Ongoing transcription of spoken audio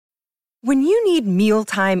When you need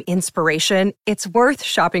mealtime inspiration, it's worth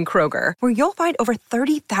shopping Kroger, where you'll find over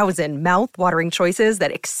 30,000 mouth-watering choices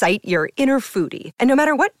that excite your inner foodie. And no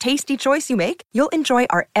matter what tasty choice you make, you'll enjoy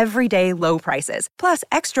our everyday low prices, plus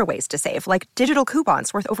extra ways to save, like digital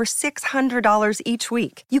coupons worth over $600 each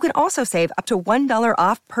week. You can also save up to $1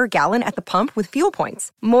 off per gallon at the pump with fuel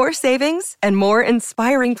points. More savings and more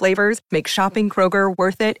inspiring flavors make shopping Kroger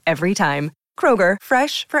worth it every time. Kroger,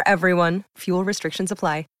 fresh for everyone. Fuel restrictions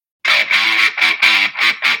apply.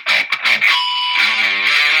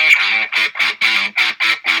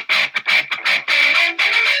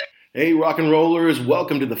 Hey, rock and rollers,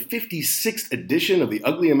 welcome to the 56th edition of the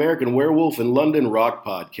Ugly American Werewolf in London Rock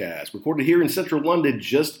Podcast, recorded here in central London,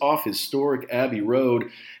 just off historic Abbey Road.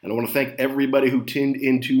 And I want to thank everybody who tuned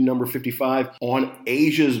into number 55 on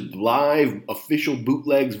Asia's live official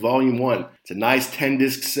bootlegs volume 1. It's a nice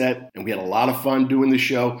 10-disc set, and we had a lot of fun doing the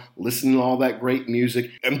show, listening to all that great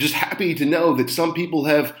music. I'm just happy to know that some people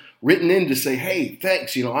have written in to say, hey,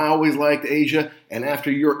 thanks, I always liked Asia, and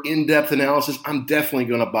after your in-depth analysis, I'm definitely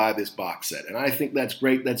going to buy this box set. And I think that's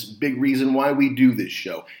great. That's a big reason why we do this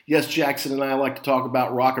show. Yes, Jackson and I like to talk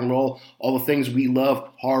about rock and roll, all the things we love,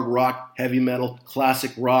 hard rock, heavy metal,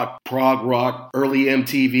 classic rock, prog rock, early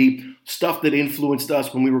MTV, stuff that influenced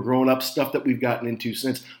us when we were growing up, stuff that we've gotten into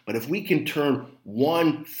since. But if we can turn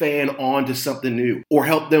one fan on to something new or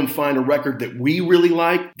help them find a record that we really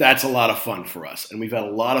like, that's a lot of fun for us. And we've had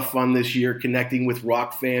a lot of fun this year connecting with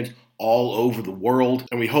rock fans all over the world,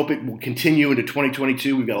 and we hope it will continue into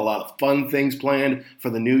 2022. We've got a lot of fun things planned for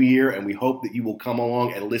the new year, and we hope that you will come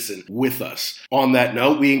along and listen with us. On that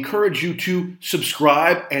note, we encourage you to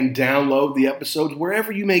subscribe and download the episodes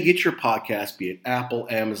wherever you may get your podcast, be it Apple,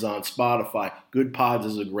 Amazon, Spotify. Good Pods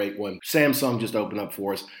is a great one. Samsung just opened up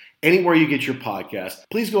for us. Anywhere you get your podcast,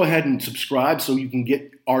 please go ahead and subscribe so you can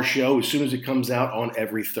get our show as soon as it comes out on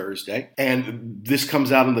every Thursday. And this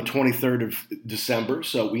comes out on the 23rd of December,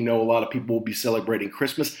 so we know a lot of people will be celebrating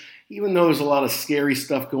Christmas. Even though there's a lot of scary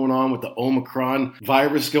stuff going on with the Omicron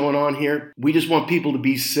virus going on here, we just want people to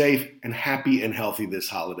be safe and happy and healthy this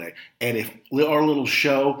holiday. And if our little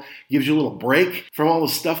show gives you a little break from all the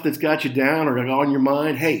stuff that's got you down or on your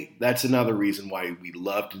mind, hey, that's another reason why we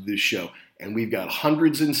love to do this show. And we've got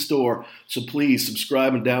hundreds in store, so please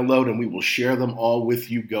subscribe and download, and we will share them all with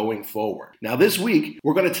you going forward. Now this week,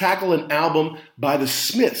 we're going to tackle an album by the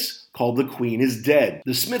Smiths called The Queen is Dead.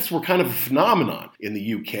 The Smiths were kind of a phenomenon in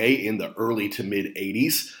the UK in the early to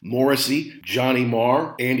mid-'80s. Morrissey, Johnny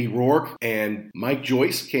Marr, Andy Rourke, and Mike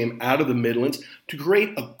Joyce came out of the Midlands to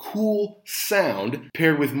create a cool sound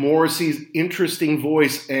paired with Morrissey's interesting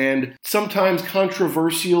voice and sometimes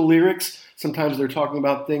controversial lyrics. Sometimes they're talking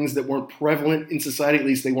about things that weren't prevalent in society, at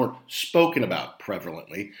least they weren't spoken about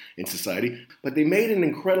prevalently in society, but they made an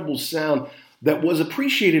incredible sound that was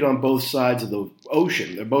appreciated on both sides of the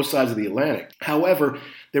ocean, both sides of the Atlantic. However,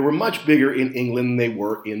 they were much bigger in England than they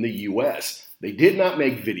were in the US. They did not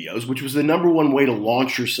make videos, which was the number one way to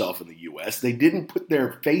launch yourself in the US. They didn't put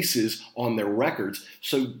their faces on their records,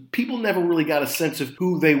 so people never really got a sense of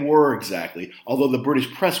who they were exactly, although the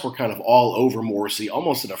British press were kind of all over Morrissey,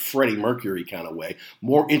 almost in a Freddie Mercury kind of way,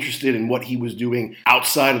 more interested in what he was doing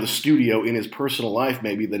outside of the studio in his personal life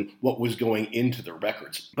maybe than what was going into the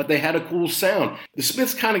records. But they had a cool sound. The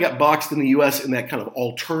Smiths kind of got boxed in the US in that kind of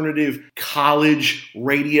alternative college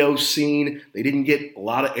radio scene. They didn't get a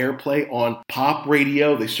lot of airplay on pop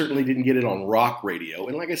radio. They certainly didn't get it on rock radio.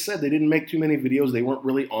 And like I said, they didn't make too many videos. They weren't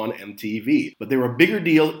really on MTV. But they were a bigger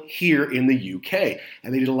deal here in the UK.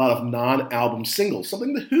 And they did a lot of non-album singles,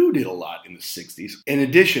 something The Who did a lot in the 60s, in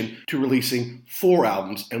addition to releasing 4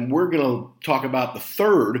 albums. And we're going to talk about the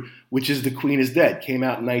third, which is The Queen is Dead. Came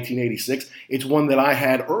out in 1986. It's one that I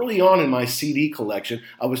had early on in my CD collection.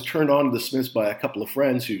 I was turned on to the Smiths by a couple of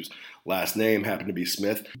friends whose last name happened to be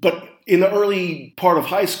Smith. But in the early part of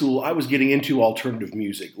high school, I was getting into alternative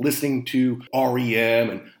music, listening to REM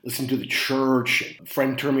and listening to The Church. A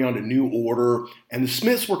friend turned me on to New Order. And the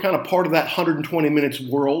Smiths were kind of part of that 120 Minutes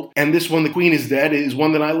world. And this one, The Queen is Dead, is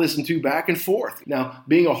one that I listened to back and forth. Now,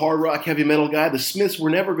 being a hard rock, heavy metal guy, the Smiths were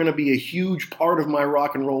never going to be a huge part of my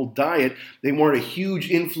rock and roll diet. They weren't a huge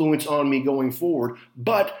influence on me going forward,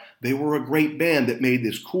 but they were a great band that made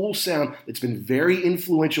this cool sound that's been very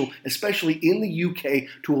influential, especially in the UK,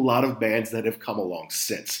 to a lot of bands that have come along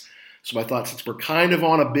since. So I thought since we're kind of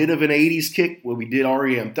on a bit of an 80s kick, well, we did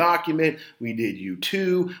REM Document, we did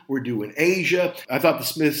U2, we're doing Asia. I thought the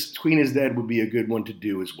Smiths' Queen is Dead would be a good one to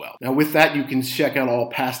do as well. Now with that, you can check out all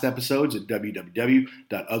past episodes at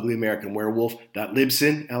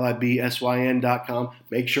www.uglyamericanwerewolf.libsyn.com.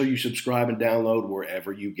 Make sure you subscribe and download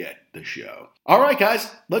wherever you get the show. All right, guys,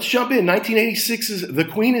 let's jump in. 1986's The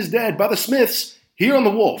Queen is Dead by the Smiths here on The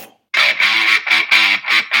Wolf.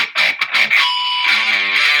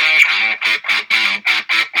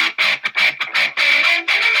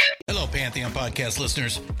 Pantheon podcast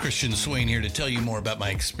listeners, Christian Swain here to tell you more about my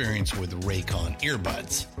experience with Raycon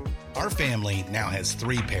earbuds. Our family now has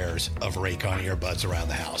 3 pairs of Raycon earbuds around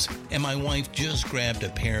the house, and my wife just grabbed a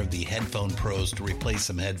pair of the Headphone Pros to replace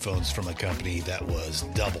some headphones from a company that was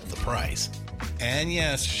double the price. And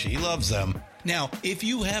yes, she loves them. Now, if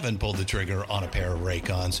you haven't pulled the trigger on a pair of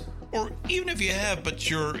Raycons, or even if you have, but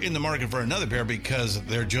you're in the market for another pair because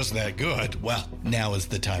they're just that good, well, now is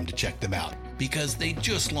the time to check them out, because they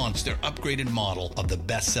just launched their upgraded model of the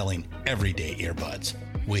best-selling everyday earbuds.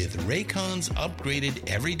 With Raycon's upgraded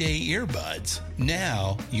everyday earbuds,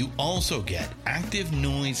 now you also get active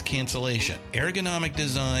noise cancellation, ergonomic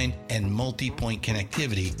design, and multi-point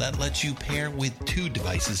connectivity that lets you pair with 2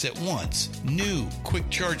 devices at once. New quick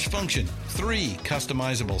charge function, 3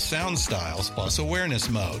 customizable sound styles, plus awareness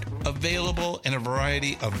mode. Available in a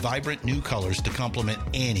variety of vibrant new colors to complement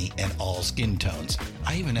any and all skin tones.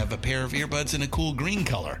 I even have a pair of earbuds in a cool green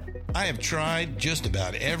color. I have tried just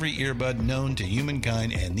about every earbud known to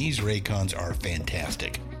humankind, and these Raycons are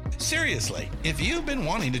fantastic. Seriously, if you've been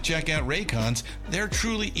wanting to check out Raycons, there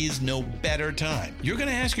truly is no better time. You're going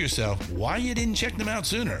to ask yourself why you didn't check them out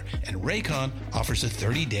sooner, and Raycon offers a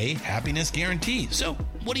 30-day happiness guarantee. So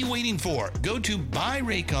what are you waiting for? Go to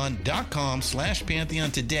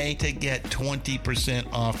buyraycon.com/Pantheon today to get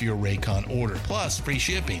 20% off your Raycon order, plus free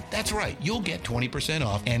shipping. That's right, you'll get 20%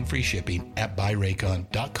 off and free shipping at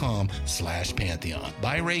buyraycon.com/Pantheon.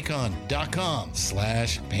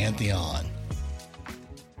 buyraycon.com/Pantheon.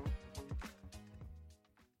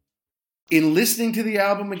 In listening to the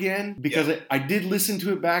album again, because I did listen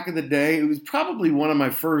to it back in the day, it was probably one of my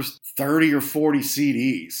first 30 or 40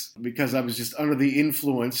 CDs, because I was just under the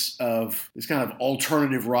influence of this kind of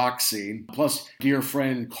alternative rock scene. Plus, dear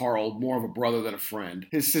friend Carl, more of a brother than a friend.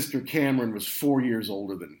 His sister Cameron was 4 years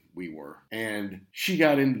older than we were, and she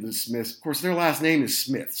got into the Smiths. Of course, their last name is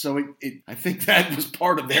Smith, so I think that was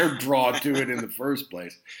part of their draw to it in the first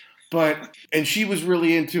place. And she was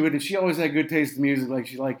really into it, and she always had good taste in music, like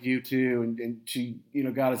she liked U2, and she,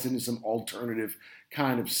 got us into some alternative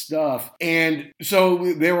kind of stuff. And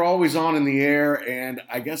so they were always on in the air, and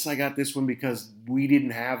I guess I got this one because we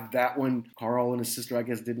didn't have that one. Carl and his sister, I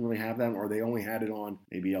guess, didn't really have that one, or they only had it on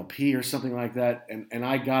maybe LP or something like that, and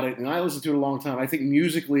I got it, and I listened to it a long time. I think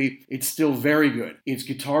musically, it's still very good. It's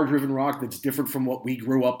guitar-driven rock that's different from what we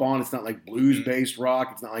grew up on. It's not like blues-based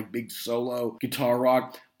rock. It's not like big solo guitar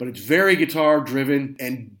rock. But it's very guitar-driven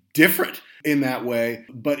and different in that way.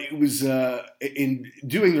 But it was, in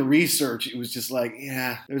doing the research, it was just like,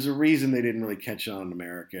 yeah, there's a reason they didn't really catch on in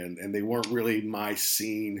America, and they weren't really my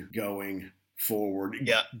scene going forward.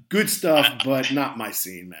 Yeah. Good stuff, but not my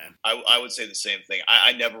scene, man. I would say the same thing.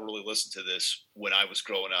 I never really listened to this when I was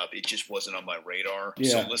growing up. It just wasn't on my radar.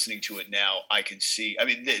 Yeah. So listening to it now, I can see. I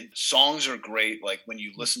mean, the songs are great. Like when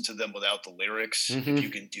you listen to them without the lyrics, if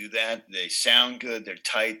you can do that, they sound good. They're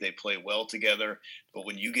tight. They play well together. But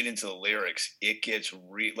when you get into the lyrics, it gets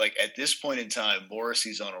like at this point in time,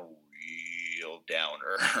 Morrissey's on a real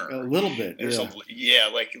downer. A little bit.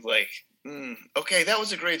 Okay, that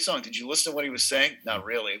was a great song. Did you listen to what he was saying? Not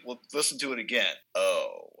really. Well, listen to it again.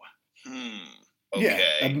 Okay.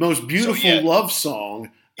 Yeah, a most beautiful love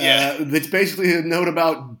song that's basically a note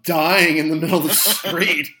about dying in the middle of the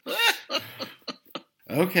street.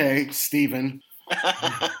 Okay, Stephen.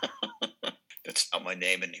 That's not my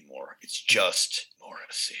name anymore. It's just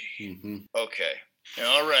Morrissey. Mm-hmm. Okay.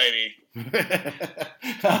 All righty.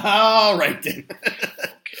 All right, then.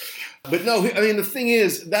 But no, I mean, the thing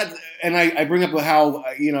is that, and I bring up how,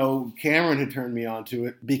 Cameron had turned me on to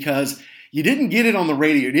it, because you didn't get it on the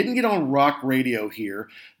radio. You didn't get on rock radio here.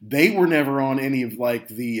 They were never on any of like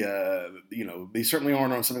the, they certainly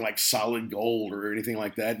aren't on something like Solid Gold or anything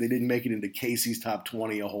like that. They didn't make it into Casey's top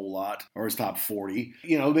 20 a whole lot, or his top 40.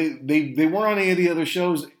 They weren't on any of the other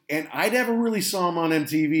shows. And I never really saw them on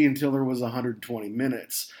MTV until there was 120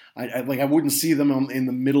 minutes. I wouldn't see them in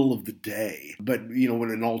the middle of the day. But,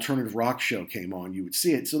 when an alternative rock show came on, you would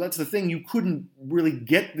see it. So that's the thing. You couldn't really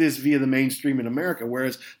get this via the mainstream in America,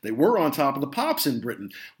 whereas they were on top of the pops in Britain.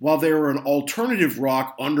 While they were an alternative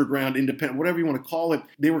rock, underground, independent, whatever you want to call it,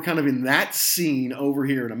 they were kind of in that scene over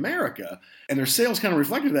here in America. And their sales kind of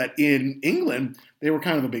reflected that. In England, they were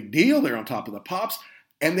kind of a big deal. They're on top of the pops.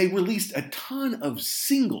 And they released a ton of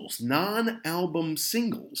singles, non-album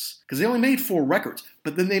singles, because they only made 4 records.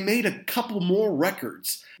 But then they made a couple more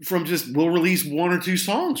records from just, we'll release 1 or 2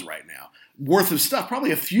 songs right now worth of stuff,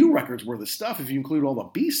 probably a few records worth of stuff if you include all the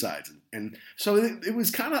B-sides. And so it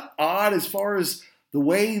was kind of odd as far as the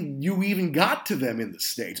way you even got to them in the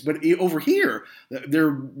States. But over here,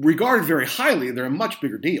 they're regarded very highly. They're a much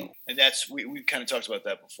bigger deal. And we kind of talked about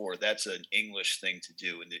that before. That's an English thing to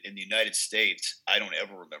do. In the United States, I don't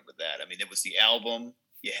ever remember that. I mean, it was the album.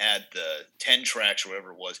 You had the 10 tracks or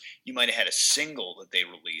whatever it was. You might have had a single that they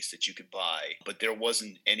released that you could buy, but there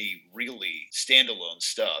wasn't any really standalone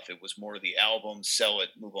stuff. It was more of the album, sell it,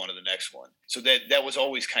 move on to the next one. So that was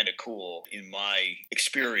always kind of cool in my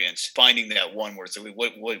experience, finding that one where it's like,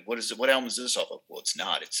 what is it? What album is this off of? Well, it's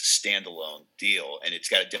not. It's a standalone deal, and it's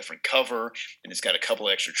got a different cover, and it's got a couple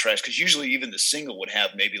extra tracks, because usually even the single would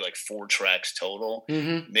have maybe like 4 tracks total,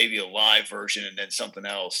 maybe a live version and then something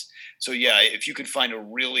else. So yeah, if you could find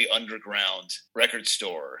a really underground record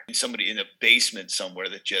store and somebody in a basement somewhere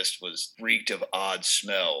that just was reeked of odd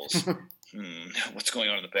smells. What's going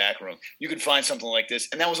on in the back room? You could find something like this,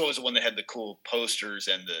 and that was always the one that had the cool posters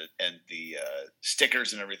and the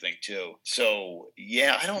stickers and everything too. So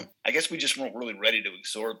yeah, I guess we just weren't really ready to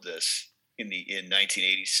absorb this in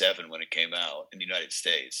 1987 when it came out in the United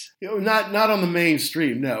States. Not on the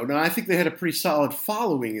mainstream, no. I think they had a pretty solid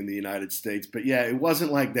following in the United States, but yeah, it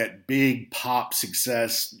wasn't like that big pop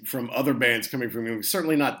success from other bands coming from England.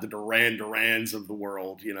 Certainly not the Duran Durans of the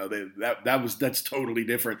world. That's totally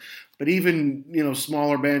different. But even,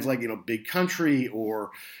 smaller bands like, Big Country or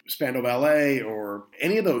Spandau Ballet or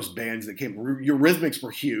any of those bands that came, Eurythmics were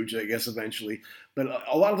huge, I guess, eventually. But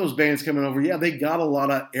a lot of those bands coming over, yeah, they got a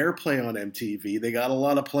lot of airplay on MTV. They got a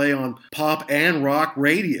lot of play on pop and rock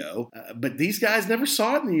radio. But these guys never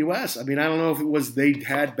saw it in the U.S. I mean, I don't know if it was they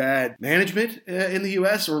had bad management in the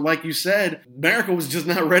U.S. or, like you said, America was just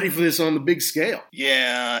not ready for this on the big scale.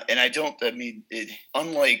 Yeah, and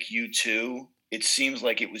unlike U2, it seems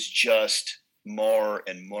like it was just Marr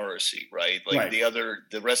and Morrissey, right? Like right.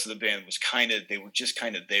 The rest of the band was they were just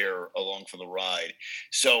kind of there along for the ride.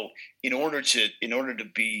 So in order to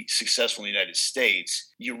be successful in the United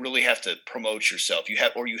States, you really have to promote yourself. You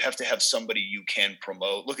have to have somebody you can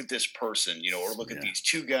promote. Look at this person, or look at these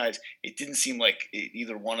 2 guys. It didn't seem like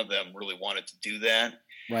either one of them really wanted to do that.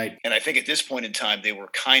 Right. And I think at this point in time, they were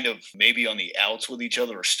kind of maybe on the outs with each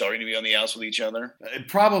other or starting to be on the outs with each other.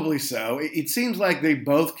 Probably so. It seems like they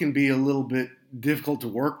both can be a little bit difficult to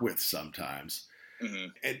work with sometimes.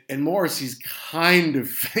 Mm-hmm. And Morrissey's kind of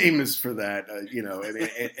famous for that,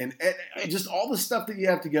 and just all the stuff that you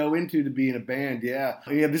have to go into to be in a band. Yeah.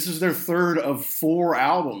 This is their 3rd of 4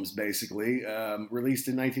 albums, basically, released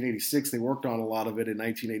in 1986. They worked on a lot of it in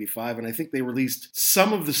 1985, and I think they released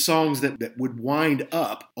some of the songs that would wind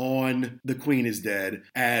up on The Queen is Dead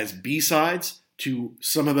as B-sides to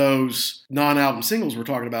some of those non-album singles we're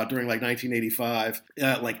talking about during like 1985,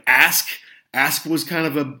 like Ask. Ask was kind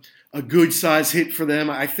of a good size hit for them.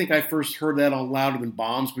 I think I first heard that on Louder Than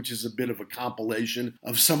Bombs, which is a bit of a compilation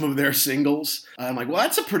of some of their singles. I'm like, well,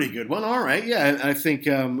 that's a pretty good one. All right. Yeah. And I think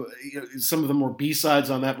some of them were B-sides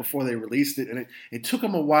on that before they released it. And it took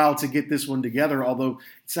them a while to get this one together, although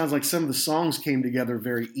it sounds like some of the songs came together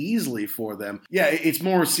very easily for them. Yeah, it's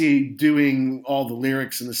Morrissey doing all the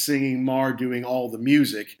lyrics and the singing, Marr doing all the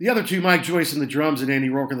music. The other 2, Mike Joyce on the drums and Andy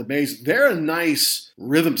Rourke on the bass, they're a nice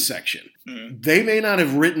rhythm section. Mm-hmm. They may not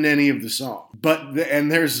have written any of the song,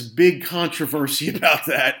 and there's big controversy about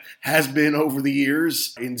that, has been over the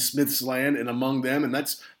years in Smiths land and among them, and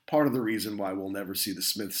that's part of the reason why we'll never see the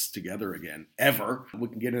Smiths together again, ever. We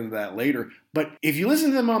can get into that later. But if you listen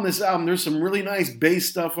to them on this album, there's some really nice bass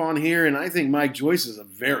stuff on here, and I think Mike Joyce is a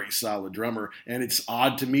very solid drummer, and it's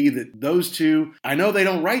odd to me that those 2, I know they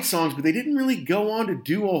don't write songs, but they didn't really go on to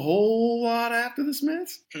do a whole lot after the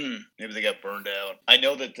Smiths. Maybe they got burned out. I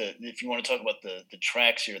know that if you want to talk about the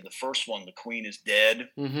tracks here, the first one, The Queen is Dead,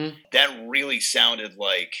 that really sounded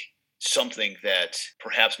like something that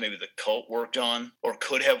perhaps maybe the Cult worked on or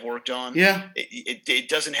could have worked on. Yeah. It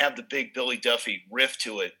doesn't have the big Billy Duffy riff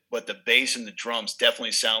to it but the bass and the drums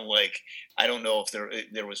definitely sound like, I don't know if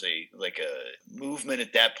there was a movement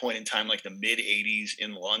at that point in time, like the mid 80s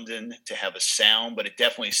in London, to have a sound, but it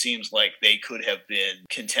definitely seems like they could have been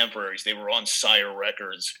contemporaries. They were on Sire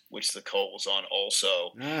Records, which the Cult was on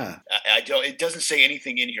also. I don't, it doesn't say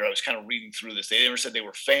anything in here. I was kind of reading through this. They never said they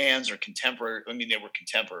were fans or contemporary. I mean, they were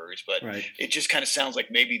contemporaries, but it just kind of sounds like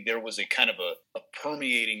maybe there was a kind of a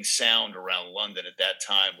permeating sound around London at that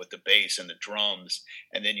time with the bass and the drums.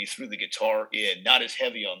 And then you threw the guitar in, not as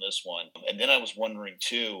heavy on this one. And then I was wondering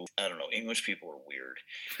too, I don't know, English people are weird.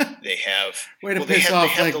 They have way to piss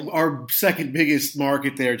off like our second biggest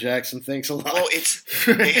market there, Jackson. Thanks a lot. Well,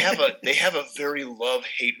 they have a very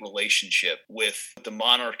love-hate relationship with the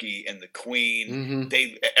monarchy and the Queen.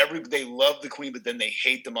 Mm-hmm. They love the Queen, but then they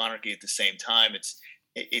hate the monarchy at the same time.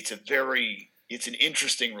 It's an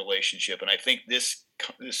interesting relationship, and I think this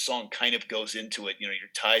song kind of goes into it. You know, you're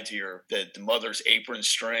tied to the mother's apron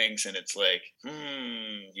strings, and it's like,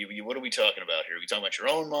 what are we talking about here? Are we talking about your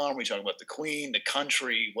own mom? Are we talking about the Queen, the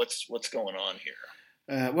country? What's going on here?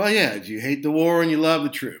 Well, yeah, you hate the war and you love the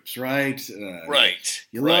troops, right? Right.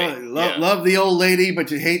 You love the old lady,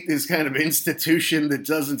 but you hate this kind of institution that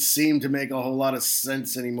doesn't seem to make a whole lot of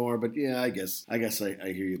sense anymore. But yeah, I guess I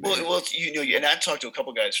hear you there. Well, and I've talked to a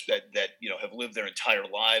couple guys that have lived their entire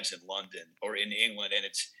lives in London or in England, and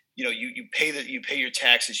it's, you pay your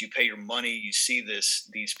taxes, you pay your money, you see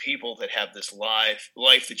these people that have this life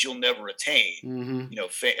that you'll never attain.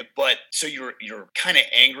 Mm-hmm. But so you're kind of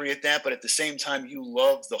angry at that, but at the same time you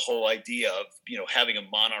love the whole idea of having a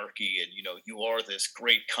monarchy, and you are this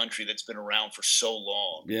great country that's been around for so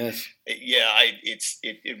long. Yes.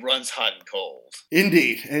 It runs hot and cold.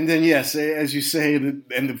 Indeed. And then yes, as you say,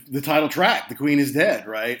 the title track, "The Queen is Dead,"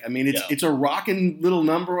 right? I mean, it's a rocking little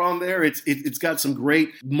number on there. It's got some great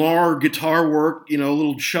guitar work, a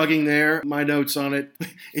little chugging there. My notes on it.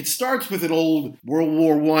 It starts with an old World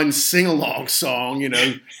War I sing-along song,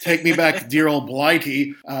 "Take Me Back to Dear Old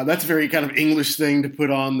Blighty." That's a very kind of English thing to put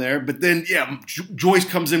on there. But then, Joyce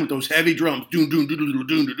comes in with those heavy drums. Doon, doon, doon, doon,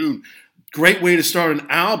 doon, doon, doon. Great way to start an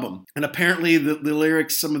album. And apparently the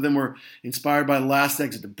lyrics, some of them were inspired by Last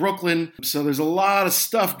Exit to Brooklyn. So there's a lot of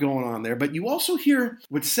stuff going on there. But you also hear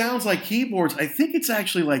what sounds like keyboards. I think it's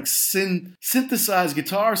actually like synthesized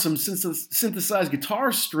guitar, some synthesized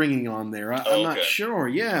guitar stringing on there. I'm not sure.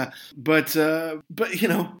 Yeah. But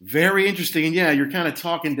very interesting. And yeah, you're kind of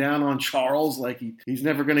talking down on Charles like he's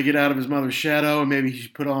never going to get out of his mother's shadow, and maybe he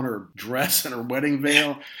should put on her dress and her wedding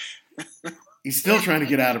veil. He's still trying to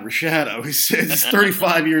get out of her shadow. It's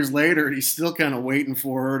 35 years later, and he's still kind of waiting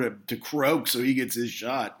for her to croak so he gets his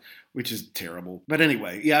shot, which is terrible. But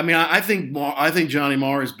anyway, yeah, I mean, I think Johnny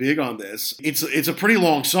Marr is big on this. It's a pretty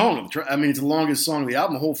long song. I mean, it's the longest song of the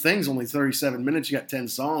album. The whole thing's only 37 minutes. You got 10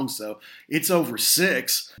 songs, so it's over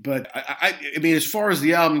 6. But I mean, as far as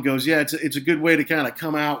the album goes, yeah, it's a good way to kind of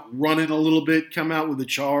come out running a little bit, come out with a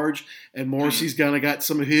charge. And Morrissey's kind of got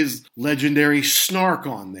some of his legendary snark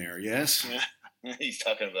on there. Yes. Yeah. He's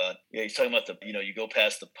talking about the, you go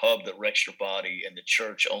past the pub that wrecks your body, and the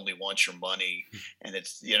church only wants your money. And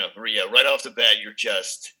it's, right off the bat, you're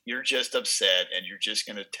just upset, and you're just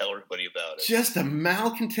going to tell everybody about it. Just a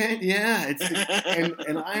malcontent. Yeah.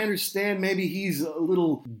 And I understand maybe he's a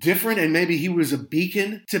little different, and maybe he was a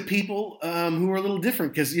beacon to people who were a little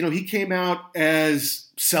different, because, he came out as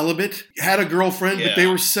celibate, had a girlfriend, but they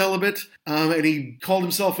were celibate. And he called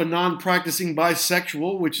himself a non-practicing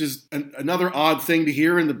bisexual, which is another odd thing to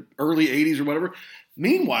hear in the early 80s or whatever.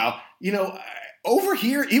 Meanwhile, over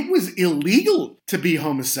here, it was illegal to be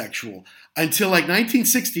homosexual until like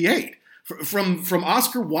 1968 from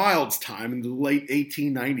Oscar Wilde's time in the late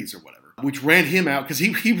 1890s or whatever, which ran him out because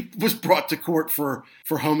he was brought to court for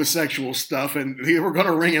homosexual stuff, and they were going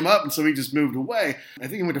to ring him up, and so he just moved away. I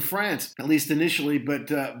think he went to France, at least initially.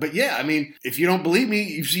 But yeah, I mean, if you don't believe me,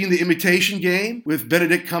 you've seen The Imitation Game with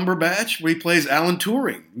Benedict Cumberbatch, where he plays Alan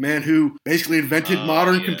Turing, the man who basically invented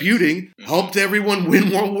modern computing, helped everyone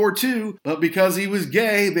win World War II, but because he was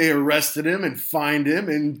gay, they arrested him and fined him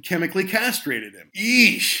and chemically castrated him.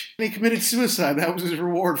 Yeesh! He committed suicide. That was his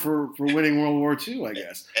reward for winning World War II, I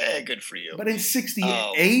guess. Good for you. But in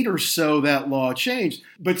 68 or so, that law changed.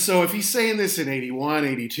 But so if he's saying this in 81,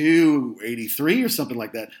 82, 83 or something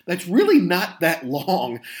like that, that's really not that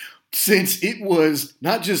long, since it was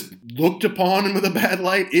not just looked upon him with a bad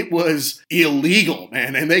light, it was illegal,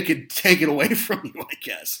 man, and they could take it away from you, I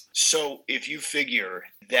guess. So if you figure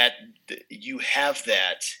that you have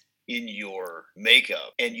that in your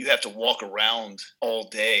makeup and you have to walk around all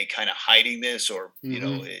day kind of hiding this, or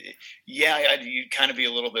you'd kind of be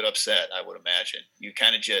a little bit upset, I would imagine. You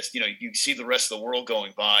kind of just, you see the rest of the world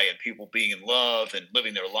going by and people being in love and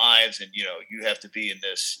living their lives, and you have to be in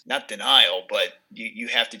this, not denial, but you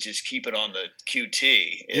have to just keep it on the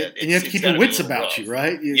QT. And you have to keep your wits about you,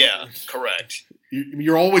 right? Yeah, correct.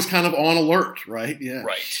 You're always kind of on alert, right? Yeah.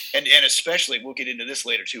 Right. And especially, we'll get into this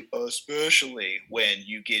later too, especially when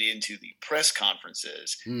you get into the press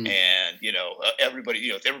conferences and,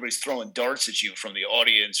 everybody's throwing darts at you from the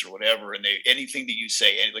audience or whatever. And anything that you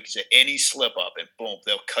say, like you said, any slip up and boom,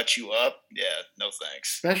 they'll cut you up. Yeah, no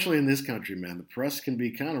thanks. Especially in this country, man. The press can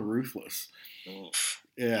be kind of ruthless. Oof.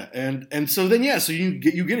 Yeah, and so then so you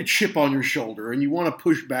get a chip on your shoulder and you want to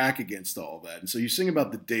push back against all that, and so you sing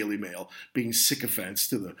about the Daily Mail being sycophants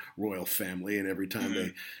to the royal family, and every time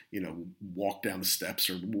they walk down the steps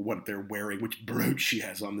or what they're wearing, which brooch she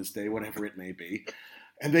has on this day, whatever it may be.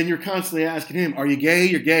 And then you're constantly asking him, "Are you gay?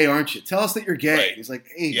 You're gay, aren't you? Tell us that you're gay." Right. He's like,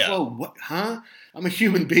 "Hey, whoa, what? Huh? I'm a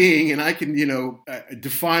human being, and I can,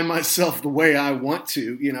 define myself the way I want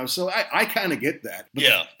to, So I kind of get that.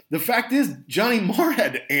 But the fact is, Johnny Marr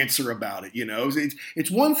had to answer about it.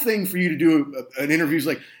 It's one thing for you to do an interview. It's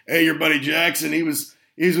like, "Hey, your buddy Jackson, he was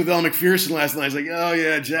with Elle Macpherson last night." It's like, "Oh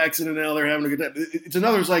yeah, Jackson and Elle, they're having a good time." It's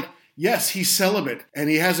another. It's like, yes, he's celibate and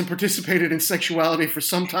he hasn't participated in sexuality for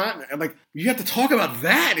some time. I'm like, you have to talk about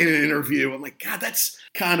that in an interview. I'm like, God, that's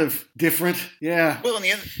kind of different. Yeah. Well, and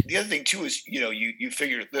the other thing too is, you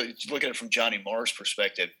figure, look at it from Johnny Marr's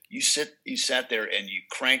perspective. You sat there and you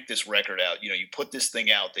cranked this record out. You put this thing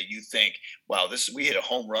out that you think, wow, we hit a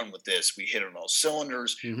home run with this. We hit it on all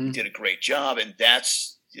cylinders. We did a great job, and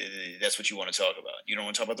that's what you want to talk about. You don't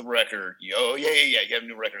want to talk about the record. You have a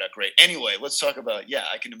new record out. Great. Anyway, let's talk about,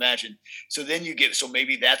 I can imagine. So then so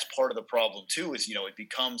maybe that's part of the problem too, is, it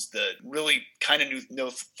becomes the really kind of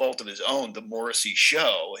no fault of his own, the Morrissey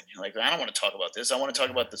show. And you're like, I don't want to talk about this. I want to talk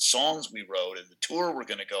about the songs we wrote and the tour we're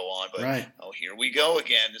going to go on. But, here we go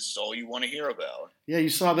again. This is all you want to hear about. Yeah, you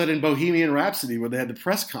saw that in Bohemian Rhapsody where they had the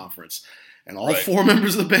press conference. And all four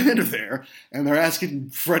members of the band are there, and they're asking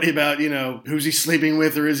Freddie about, who's he sleeping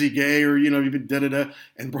with, or is he gay, or, da-da-da.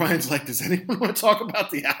 And Brian's like, does anyone want to talk about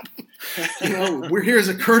the album? We're here as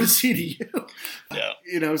a courtesy to you. Yeah.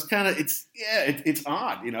 It's kind of, it's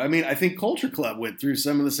odd. I think Culture Club went through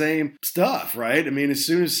some of the same stuff, right? As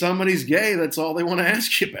soon as somebody's gay, that's all they want to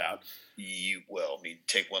ask you about.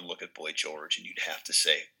 Take one look at Boy George and you'd have to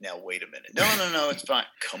say, now, wait a minute. No, it's fine.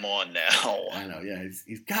 Come on now. I know, yeah.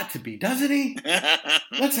 He's got to be, doesn't he?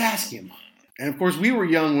 Let's ask him. And, of course, we were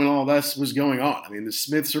young when all this was going on. The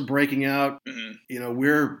Smiths are breaking out. Mm-hmm.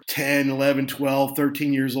 We're 10, 11, 12,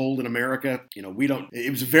 13 years old in America.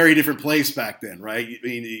 It was a very different place back then, right?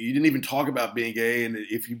 You didn't even talk about being gay. And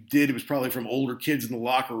if you did, it was probably from older kids in the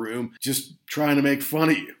locker room just trying to make fun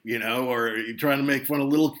of you, or trying to make fun of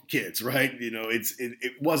little kids, right?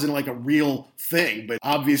 It wasn't like a real thing, but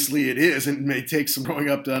obviously it is. And it may take some growing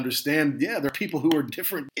up to understand, there are people who are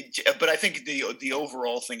different. But I think the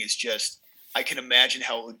overall thing is just, I can imagine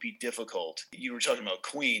how it would be difficult. You were talking about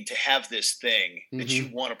Queen, to have this thing that you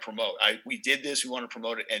want to promote. We did this, we want to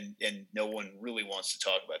promote it, and no one really wants to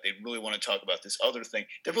talk about it. They really want to talk about this other thing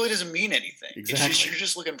that really doesn't mean anything. Exactly. You're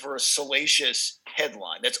just looking for a salacious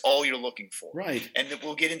headline. That's all you're looking for. Right. And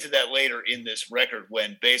we'll get into that later in this record,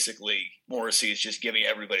 when basically Morrissey is just giving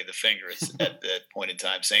everybody the finger at that point in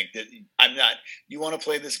time, saying that you want to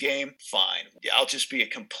play this game? Fine. I'll just be a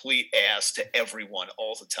complete ass to everyone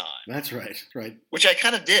all the time. That's right. Right. Which I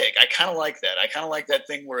kind of dig. I kind of like that. I kind of like that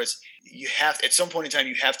thing where you have, at some point in time,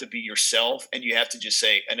 you have to be yourself, and you have to just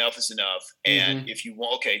say enough is enough. And if you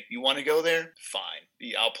want, you want to go there, fine.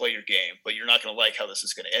 I'll play your game, but you're not going to like how this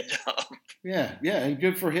is going to end up. Yeah, and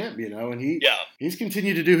good for him, and he's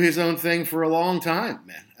continued to do his own thing for a long time,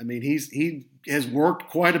 man. He has worked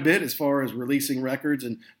quite a bit as far as releasing records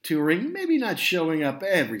and touring, maybe not showing up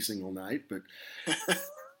every single night, but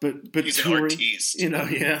But he's touring, an artiste.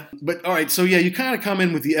 Yeah. But all right, so you kind of come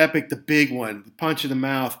in with the epic, the big one, the punch in the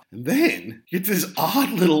mouth, and then get this odd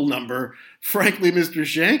little number, Frankly, Mr.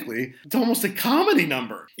 Shankly. It's almost a comedy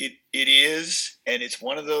number. It is, and it's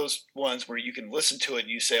one of those ones where you can listen to it and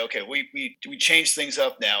you say, okay, we changed things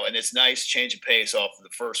up now, and it's nice change of pace off of the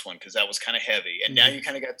first one because that was kind of heavy, and now you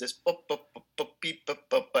kind of got this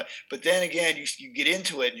but then again you get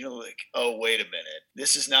into it and you're like, oh, wait a minute,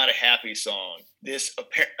 this is not a happy song. This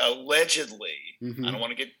allegedly, I don't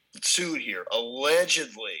want to get sued here,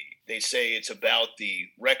 allegedly they say it's about the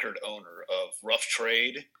record owner of Rough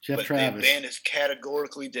Trade, Jeff Travis. The band has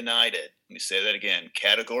categorically denied it. Let me say that again,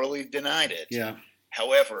 categorically denied it. Yeah.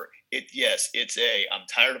 However, I'm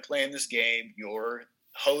tired of playing this game. You're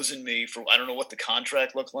hosing me for, I don't know what the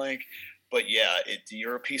contract looked like, but yeah,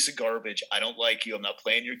 you're a piece of garbage. I don't like you. I'm not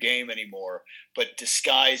playing your game anymore, but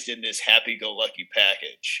disguised in this happy-go-lucky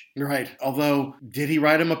package. Right. Although, did he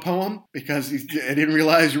write him a poem? Because I didn't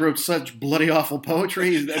realize he wrote such bloody awful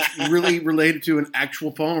poetry. Is that really related to an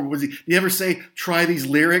actual poem? Or was he? Did he ever say, try these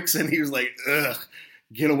lyrics? And he was like, ugh,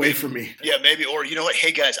 get away from me. Yeah, maybe. Or, you know what?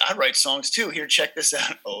 Hey, guys, I write songs too. Here, check this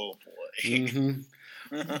out. Oh, boy.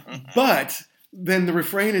 Mm-hmm. But then the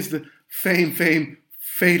refrain is the fame,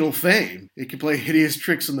 fatal fame. It can play hideous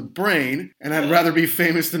tricks on the brain, and I'd rather be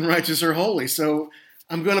famous than righteous or holy. So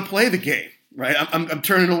I'm going to play the game, right? I'm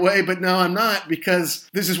turning away, but no, I'm not, because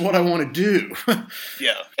this is what I want to do.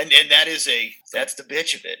 Yeah, and that's the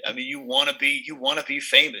bitch of it. I mean, you want to be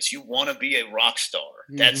famous. You want to be a rock star.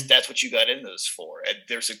 Mm-hmm. That's what you got into this for. And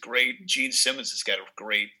there's a great Gene Simmons has got a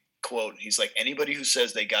great quote. He's like, anybody who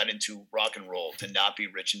says they got into rock and roll to not be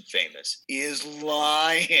rich and famous is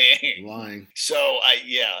lying. So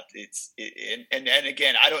and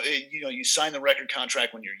again, I don't, you sign the record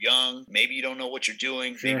contract when you're young. Maybe you don't know what you're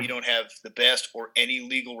doing. Sure. Maybe you don't have the best or any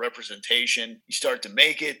legal representation. You start to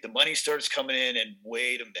make it. The money starts coming in, and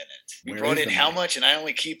wait a minute. We brought in how much, and I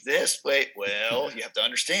only keep this. Well, you have to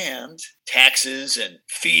understand taxes and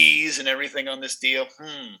fees and everything on this deal.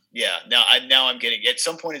 Yeah. Now I'm getting, at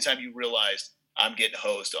some point in time, you realized I'm getting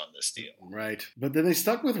hosed on this deal. Right. But then they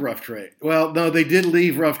stuck with Rough Trade. Well, no, they did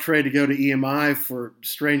leave Rough Trade to go to EMI for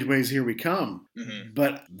Strange Ways Here We Come. Mm-hmm.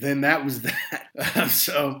 But then that was that.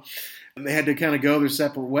 So they had to kind of go their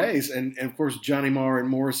separate ways. And of course, Johnny Marr and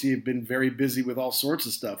Morrissey have been very busy with all sorts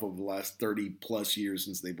of stuff over the last 30 plus years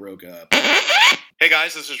since they broke up. Hey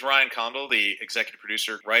guys, this is Ryan Condal, the executive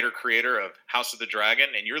producer, writer, creator of House of the Dragon,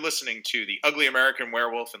 and you're listening to the Ugly American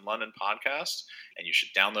Werewolf in London podcast, and you should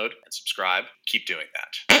download and subscribe. Keep doing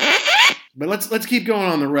that. But let's keep going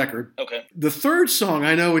on the record. Okay. The third song,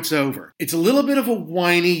 I Know It's Over. It's a little bit of a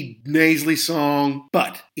whiny, nasally song,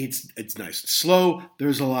 but it's nice and slow.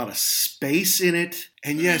 There's a lot of space in it.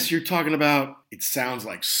 And yes, you're talking about, it sounds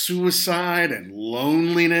like suicide and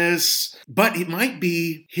loneliness, but it might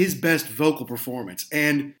be his best vocal performance.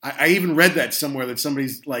 And I even read that somewhere, that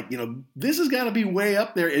somebody's like, this has got to be way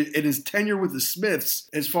up there in his tenure with the Smiths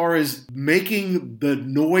as far as making the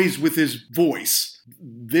noise with his voice.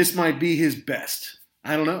 This might be his best.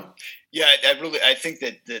 I don't know. Yeah, I think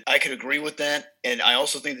that I could agree with that. And I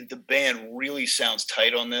also think that the band really sounds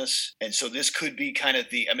tight on this. And so this could be kind of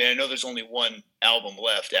I know there's only one album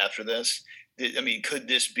left after this. I mean, could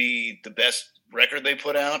this be the best record they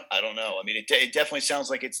put out? I don't know. I mean, it definitely sounds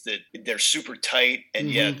like they're super tight. And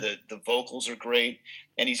the vocals are great.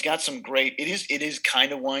 And he's got some great, it is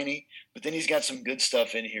kind of whiny, but then he's got some good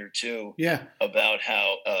stuff in here too. Yeah. About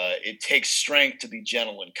how it takes strength to be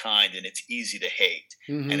gentle and kind, and it's easy to hate.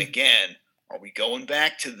 Mm-hmm. And again, are we going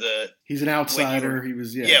back to he's an outsider. He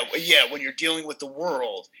was, yeah. Yeah. When you're dealing with the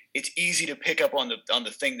world, it's easy to pick up on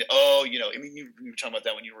the thing that, I mean, you were talking about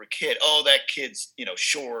that when you were a kid. Oh, that kid's,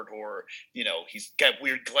 short, or, he's got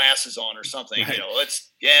weird glasses on or something, right.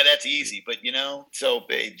 That's easy. But, so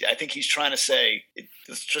I think he's trying to say,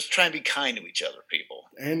 let's just try and be kind to each other, people.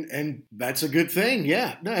 And that's a good thing.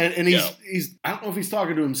 Yeah. No, and he's, I don't know if he's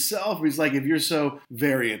talking to himself, but he's like, if you're so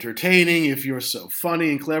very entertaining, if you're so funny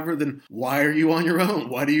and clever, then why are you on your own?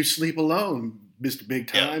 Why do you sleep alone, Mr. Big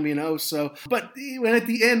Time, so, but when at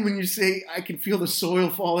the end, when you say, I can feel the soil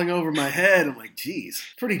falling over my head, I'm like, geez,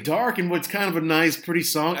 pretty dark, and what's kind of a nice, pretty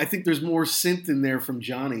song. I think there's more synth in there from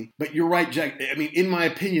Johnny, but you're right, Jack. I mean, in my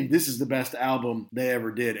opinion, this is the best album they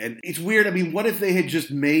ever did, and it's weird. I mean, what if they had just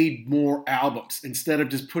made more albums instead of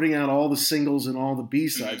just putting out all the singles and all the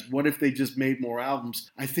B-sides? What if they just made more albums?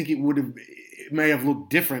 I think it may have looked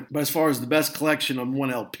different, but as far as the best collection on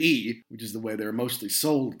one LP, which is the way they were mostly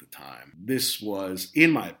sold at the time, this was,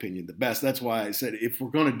 in my opinion, the best. That's why I said, if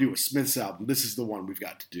we're going to do a Smiths album, this is the one we've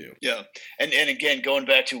got to do. Yeah. And again, going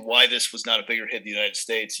back to why this was not a bigger hit in the United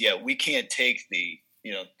States, we can't take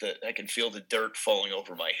I can feel the dirt falling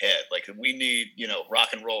over my head. Like, we need, rock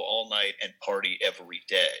and roll all night and party every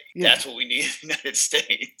day. Yeah. That's what we need in the United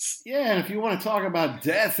States. Yeah, and if you want to talk about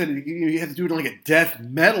death, and you have to do it in like a death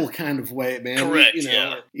metal kind of way, man. Correct.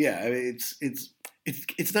 Yeah.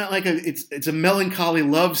 It's not like it's a melancholy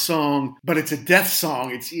love song, but it's a death song.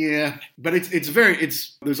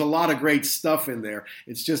 There's a lot of great stuff in there.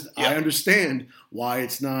 It's just, I understand why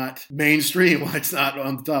it's not mainstream, why it's not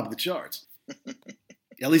on the top of the charts.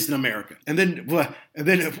 At least in America. And so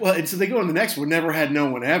they go on the next one, Never Had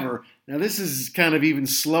No One Ever. Now this is kind of even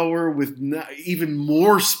slower with even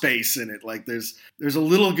more space in it. Like there's a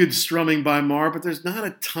little good strumming by Marr, but there's not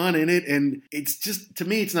a ton in it, and it's just, to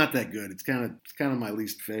me, it's not that good. It's kind of my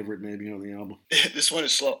least favorite maybe on the album. This one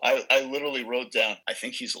is slow. I literally wrote down, I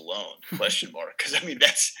think he's alone, question mark. Because I mean,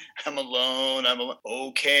 I'm alone.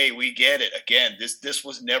 Okay, we get it. Again, this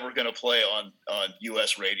was never going to play on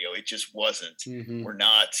U.S. radio. It just wasn't. Mm-hmm.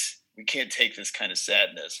 We can't take this kind of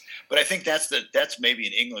sadness. But I think that's maybe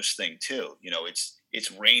an English thing too. You know,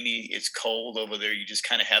 it's rainy, it's cold over there. You just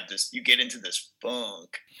kind of have this, you get into this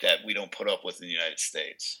funk that we don't put up with in the United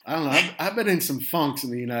States. I don't know. I've been in some funks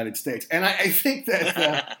in the United States. And I think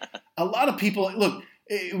that a lot of people, look,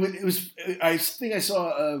 it was. I think I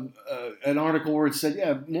saw an article where it said,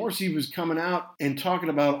 yeah, Morrissey was coming out and talking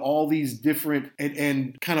about all these different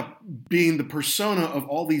and kind of being the persona of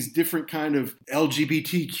all these different kind of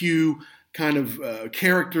LGBTQ kind of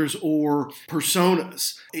characters or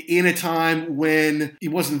personas in a time when it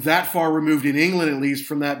wasn't that far removed in England, at least,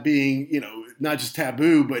 from that being, you know, not just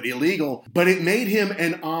taboo but illegal. But it made him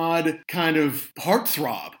an odd kind of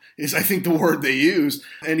heartthrob, is I think the word they use.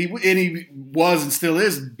 And he was and still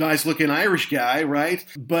is a nice-looking Irish guy, right?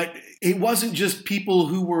 But it wasn't just people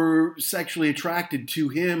who were sexually attracted to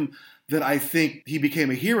him that I think he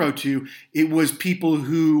became a hero to. It was people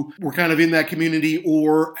who were kind of in that community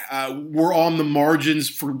or were on the margins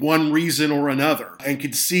for one reason or another and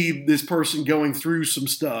could see this person going through some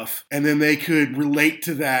stuff, and then they could relate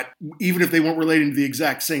to that even if they weren't relating to the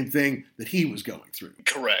exact same thing that he was going through.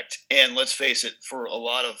 Correct. And let's face it, for a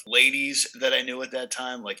lot of ladies that I knew at that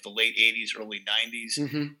time, like the late 80s, early 90s,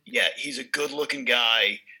 mm-hmm. Yeah, he's a good-looking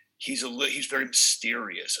guy. He's very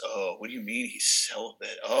mysterious. Oh, what do you mean he's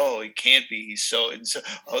celibate? Oh, he can't be. He's so.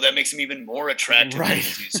 Oh, that makes him even more attractive. Right.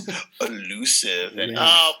 Because he's elusive. And yeah.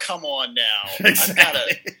 Oh, come on now.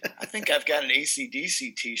 Exactly. I think I've got an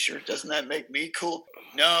AC/DC T-shirt. Doesn't that make me cool?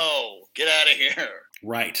 No, get out of here.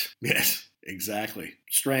 Right. Yes. Exactly.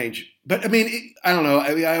 Strange. But I mean, I don't know.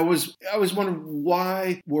 I mean, I was wondering,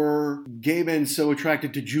 why were gay men so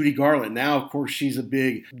attracted to Judy Garland? Now, of course, she's a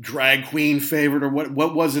big drag queen favorite, or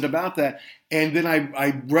what was it about that? And then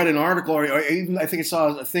I read an article, or even I think I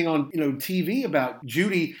saw a thing on TV about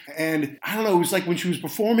Judy, and I don't know, it was like when she was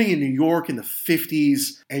performing in New York in the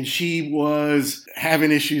 50s, and she was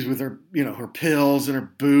having issues with her, her pills and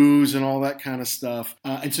her booze and all that kind of stuff.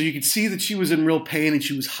 And so you could see that she was in real pain and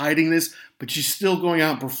she was hiding this, but she's still going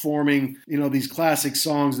out and performing, these classic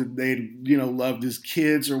songs that they, loved as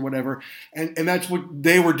kids or whatever. And that's what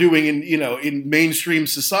they were doing in mainstream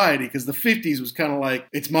society, because the 50s was kind of like,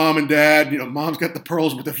 it's mom and dad, mom's got the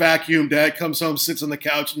pearls with the vacuum, dad comes home, sits on the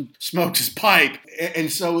couch and smokes his pipe.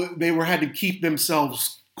 And so they had to keep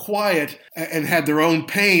themselves quiet and had their own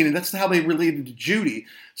pain. And that's how they related to Judy.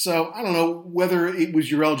 So I don't know whether it was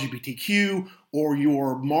your LGBTQ or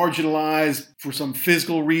you're marginalized for some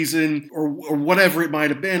physical reason or whatever it might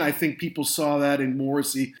have been. I think people saw that in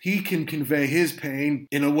Morrissey. He can convey his pain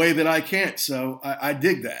in a way that I can't. So I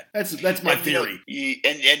dig that. That's my theory.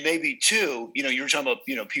 And maybe too, you were talking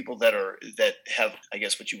about, people that have, I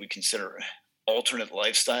guess, what you would consider alternate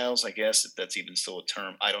lifestyles, I guess, if that's even still a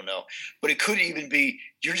term. I don't know. But it could even be,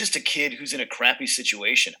 you're just a kid who's in a crappy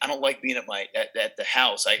situation. I don't like being at the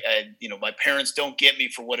house. My parents don't get me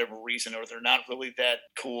for whatever reason, or they're not really that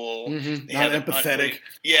cool. Mm-hmm. Not empathetic.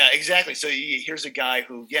 Yeah, exactly. So here's a guy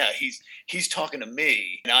who, he's talking to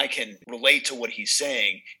me, and I can relate to what he's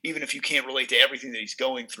saying, even if you can't relate to everything that he's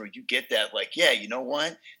going through. You get that, like, yeah, you know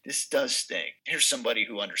what? This does stink. Here's somebody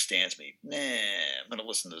who understands me. Man, I'm going to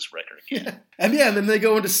listen to this record again. And then they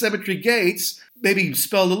go into Cemetery Gates, maybe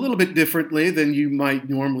spelled a little bit differently than you might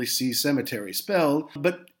normally see cemetery spelled,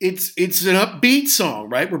 but it's an upbeat song,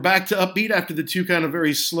 right? We're back to upbeat after the two kind of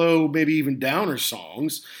very slow, maybe even downer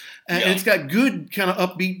songs. And it's got good kind of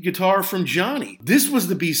upbeat guitar from Johnny. This was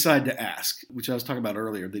the B-side to Ask, which I was talking about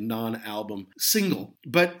earlier, the non-album single.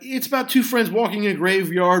 But it's about two friends walking in a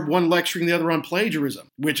graveyard, one lecturing the other on plagiarism,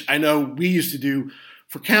 which I know we used to do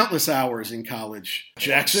for countless hours in college.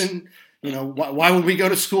 Jackson, why would we go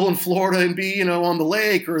to school in Florida and be, on the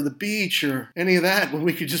lake or the beach or any of that when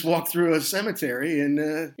we could just walk through a cemetery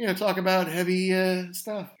and, talk about heavy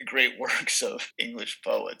stuff? Great works of English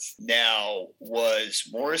poets. Now, was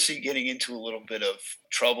Morrissey getting into a little bit of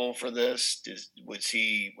trouble for this?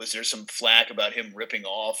 Was there some flack about him ripping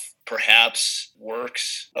off perhaps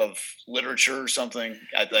works of literature or something.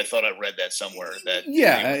 I thought I read that somewhere that they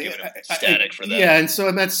were giving him static for that. Yeah,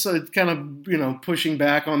 and that's kind of pushing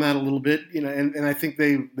back on that a little bit, and I think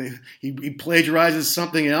he plagiarizes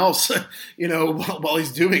something else, while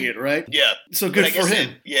he's doing it, right? Yeah. So good for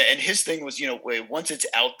him. And his thing was, once it's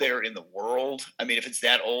out there in the world, I mean, if it's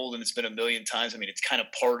that old and it's been a million times, I mean, it's kind of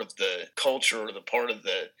part of the culture or the part of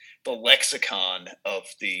the lexicon of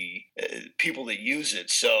the people that use it.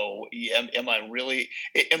 So am I really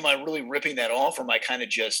ripping that off, or am I kind of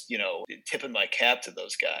just, tipping my cap to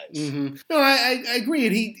those guys? Mm-hmm. No, I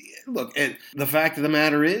agree. And the fact of the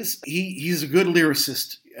matter is he's a good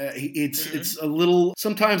lyricist. It's a little,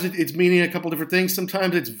 sometimes it's meaning a couple different things.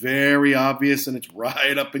 Sometimes it's very obvious and it's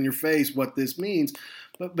right up in your face what this means.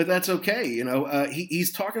 But that's okay.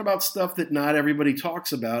 He's talking about stuff that not everybody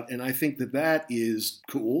talks about. And I think that is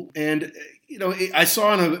cool. And, I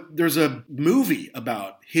saw there's a movie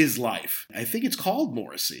about his life. I think it's called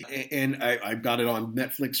Morrissey. And I got it on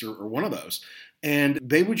Netflix or one of those. And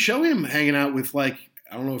they would show him hanging out with, I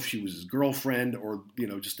don't know if she was his girlfriend or,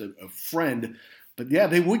 just a friend. But yeah,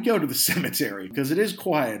 they would go to the cemetery because it is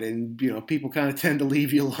quiet and, people kind of tend to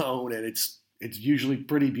leave you alone, and it's usually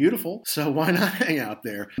pretty beautiful. So why not hang out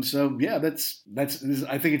there? So yeah, that's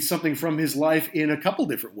I think it's something from his life in a couple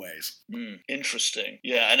different ways. Interesting.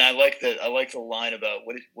 Yeah, and I like the line about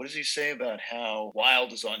what does he say about how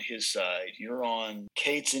Wild is on his side, you're on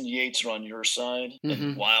Cates and Yates are on your side,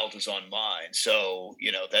 and Wild is on mine. So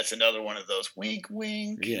that's another one of those wink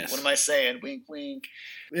wink. Yes. What am I saying? Wink wink.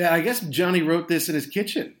 Yeah, I guess Johnny wrote this in his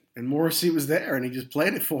kitchen. And Morrissey was there, and he just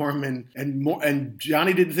played it for him. And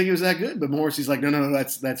Johnny didn't think it was that good, but Morrissey's like, no,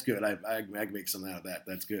 that's good. I can make something out of that.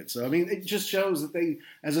 That's good. So I mean, it just shows that they,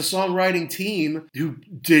 as a songwriting team, who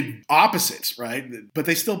did opposites, right? But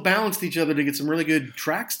they still balanced each other to get some really good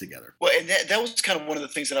tracks together. Well, and that was kind of one of the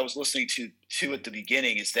things that I was listening to at the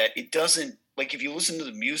beginning, is that it doesn't, if you listen to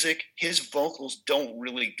the music, his vocals don't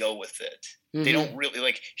really go with it. They don't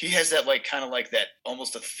really, he has that, kind of that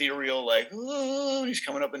almost ethereal, oh, he's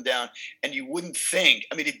coming up and down. And you wouldn't think,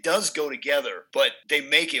 I mean, it does go together, but they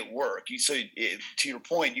make it work. To your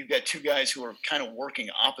point, you've got two guys who are kind of working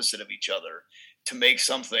opposite of each other to make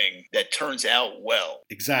something that turns out well.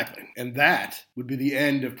 Exactly. And that would be the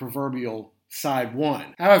end of Proverbial Side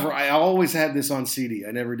 1. However, I always had this on CD.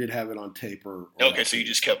 I never did have it on tape or okay, so you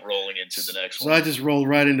just kept rolling into the next one. So I just rolled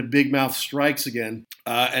right into Big Mouth Strikes again.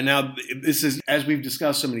 And now this is, as we've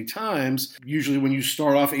discussed so many times, usually when you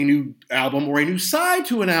start off a new album or a new side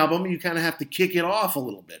to an album, you kind of have to kick it off a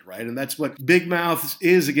little bit, right? And that's what Big Mouth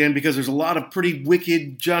is, again, because there's a lot of pretty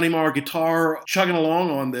wicked Johnny Marr guitar chugging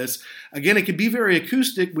along on this. Again, it could be very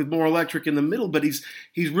acoustic with more electric in the middle, but he's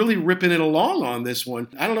really ripping it along on this one.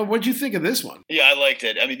 I don't know, what'd you think of this one? Yeah, I liked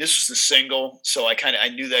it. I mean, this was the single, so I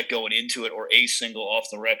knew that going into it, or a single off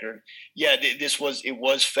the record. Yeah, it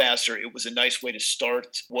was faster. It was a nice way to start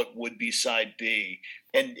what would be side B.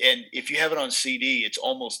 And if you have it on CD, it's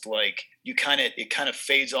almost like it kind of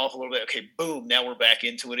fades off a little bit. Okay, boom, now we're back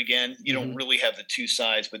into it again. You don't really have the two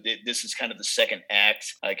sides, but this is kind of the second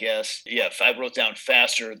act, I guess. Yeah, I wrote down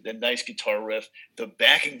faster, the nice guitar riff. The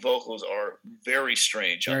backing vocals are very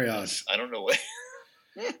strange. Very odd. I don't know what.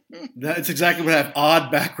 That's exactly what I have.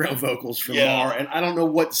 Odd background vocals from Marr, and I don't know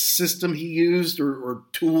what system he used or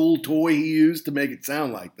toy he used to make it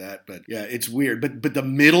sound like that. But yeah, it's weird. But the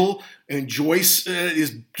middle and Joyce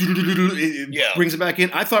brings it back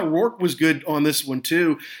in. I thought Rourke was good on this one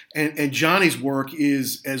too, and Johnny's work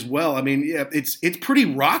is as well. I mean, yeah, it's pretty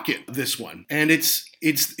rockin', this one, and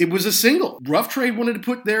it was a single. Rough Trade wanted to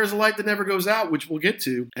put There Is a Light That Never Goes Out, which we'll get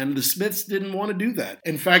to, and the Smiths didn't want to do that.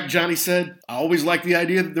 In fact, Johnny said, I always liked the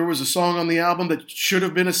idea that there was a song on the album that should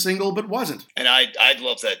have been a single but wasn't. And I'd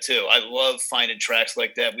love that too. I love finding tracks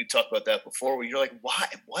like that. We've talked about that before, where you're like, why?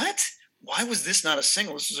 What? Why was this not a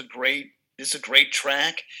single? This is a great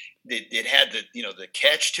track. It had the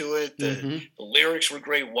catch to it. The lyrics were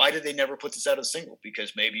great. Why did they never put this out as a single?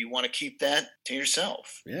 Because maybe you want to keep that to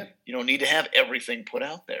yourself. Yeah. You don't need to have everything put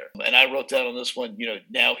out there. And I wrote down on this one,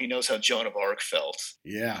 now he knows how Joan of Arc felt.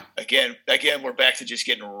 Yeah. Again, we're back to just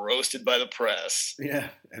getting roasted by the press. Yeah,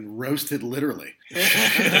 and roasted literally.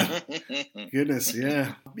 Goodness,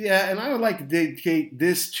 yeah. Yeah, and I would like to dedicate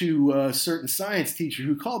this to a certain science teacher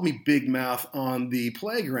who called me Big Mouth on the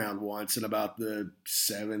playground once in about the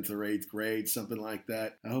 7th or 8th grade, something like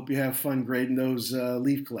that. I hope you have fun grading those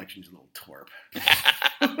leaf collections, you little twerp.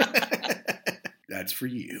 That's for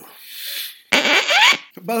you.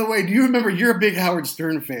 By the way, do you remember, you're a big Howard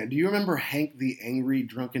Stern fan, do you remember Hank the Angry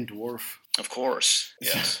Drunken Dwarf? Of course,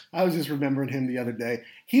 yes. I was just remembering him the other day.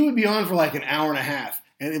 He would be on for like an hour and a half,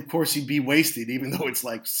 And of course he'd be wasted, even though it's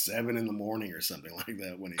like 7 a.m. or something like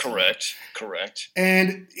that when he's Correct.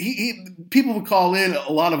 And people would call in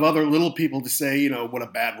a lot of other little people to say, what a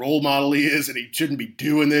bad role model he is, and he shouldn't be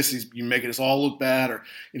doing this. He's making us all look bad, or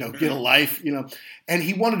get a life, And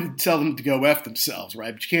he wanted to tell them to go F themselves,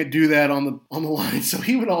 right? But you can't do that on the line. So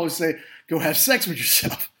he would always say, "Go have sex with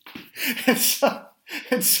yourself." And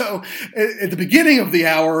so at the beginning of the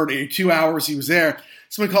hour, or 2 hours he was there,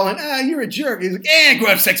 someone called in, "You're a jerk." He's like, "Go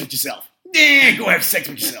have sex with yourself. Go have sex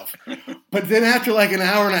with yourself." But then after like an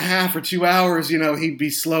hour and a half or 2 hours, he'd be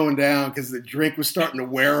slowing down because the drink was starting to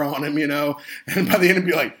wear on him, And by the end, he'd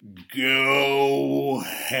be like, "Go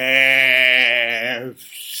have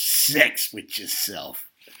sex with yourself."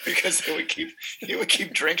 Because he would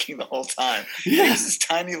keep drinking the whole time. Yeah. He was this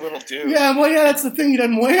tiny little dude. Yeah, that's the thing. He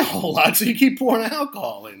doesn't weigh a whole lot, so you keep pouring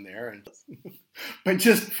alcohol in there. But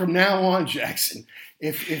just from now on, Jackson,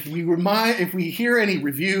 if we hear any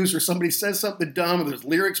reviews or somebody says something dumb or there's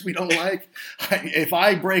lyrics we don't like, if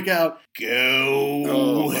I break out,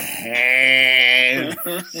 "Go have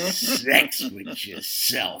sex with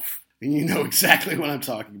yourself," and you know exactly what I'm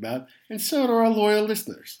talking about. And so do our loyal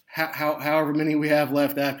listeners. However many we have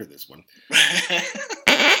left after this one.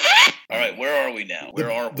 All right, where are we now?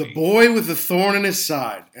 Where are we? The Boy with the Thorn in His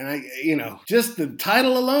Side. And just the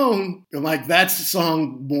title alone, I'm like, that's the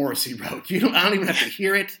song Morrissey wrote. I don't even have to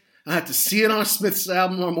hear it. I have to see it on a Smith's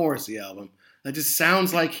album or a Morrissey album. That just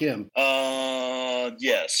sounds like him.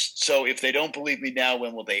 Yes. So if they don't believe me now,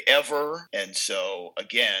 when will they ever? And so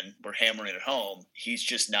again, we're hammering it home.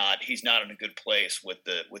 He's not in a good place with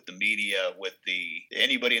the media, with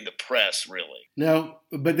anybody in the press, really. No,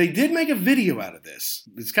 but they did make a video out of this.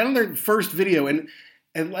 It's kind of their first video, and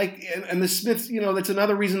the Smiths, that's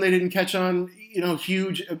another reason they didn't catch on,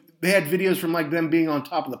 huge. They had videos from like them being on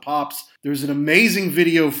Top of the Pops. There's an amazing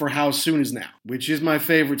video for How Soon Is Now, which is my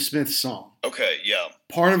favorite Smiths song. Okay, yeah.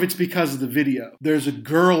 Part of it's because of the video. There's a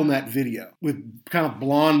girl in that video with kind of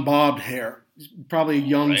blonde bobbed hair. Probably a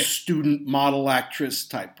young student model actress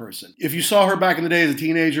type person. If you saw her back in the day as a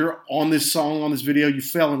teenager on this song, on this video, you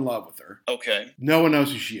fell in love with her. Okay. No one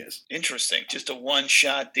knows who she is. Interesting. Just a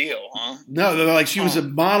one-shot deal, huh? No, they're like she was a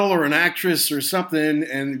model or an actress or something,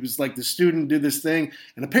 and it was like the student did this thing.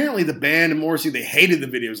 And apparently the band and Morrissey, they hated the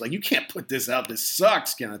video. It was like, you can't put this out. This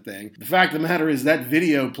sucks kind of thing. The fact of the matter is that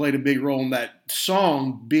video played a big role in that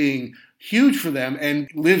song being huge for them and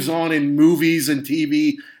lives on in movies and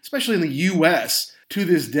TV, especially in the U.S. to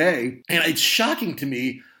this day. And it's shocking to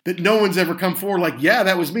me that no one's ever come forward like, yeah,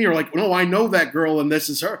 that was me, or like, no, I know that girl and this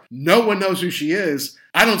is her. No one knows who she is.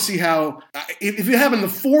 I don't see how, if you have in the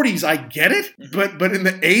 40s, I get it, but in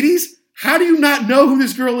the 80s, how do you not know who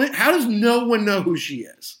this girl is? How does no one know who she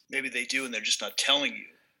is? Maybe they do and they're just not telling you.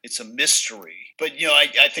 It's a mystery. But,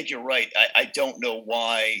 I think you're right. I don't know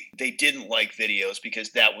why they didn't like videos, because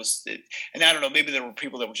that was – and I don't know, maybe there were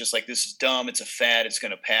people that were just like, this is dumb, it's a fad, it's going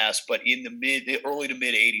to pass. But in the early to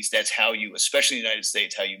mid-'80s, that's how you – especially in the United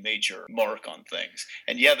States, how you made your mark on things.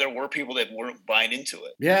 And, yeah, there were people that weren't buying into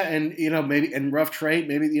it. Yeah, and, maybe – and Rough Trade,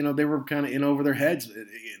 maybe, they were kind of in over their heads.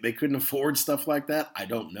 They couldn't afford stuff like that. I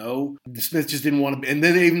don't know. The Smiths just didn't want to – and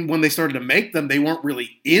then even when they started to make them, they weren't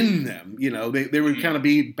really in them. They would kind of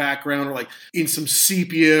be background or like in some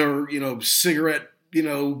sepia or, cigarette,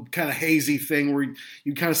 kind of hazy thing where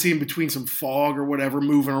you kind of see him between some fog or whatever,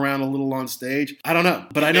 moving around a little on stage. I don't know,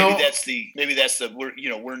 but I know maybe that's the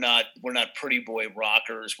we're not pretty boy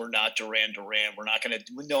rockers. We're not Duran Duran.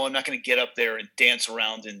 I'm not gonna get up there and dance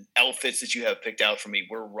around in outfits that you have picked out for me.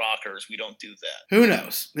 We're rockers. We don't do that. Who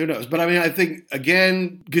knows? But I mean, I think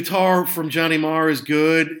again, guitar from Johnny Marr is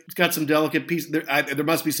good. It's got some delicate pieces. There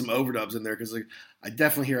must be some overdubs in there because I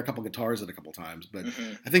definitely hear a couple guitars in a couple times, but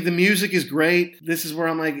I think the music is great. This is where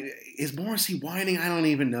I'm like, is Morrissey whining? I don't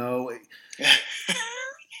even know.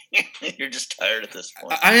 You're just tired at this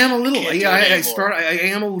point. I am a little. Yeah, I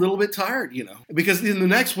am a little bit tired, because in the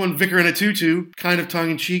next one, Vicar in a Tutu, kind of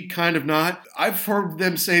tongue in cheek, kind of not. I've heard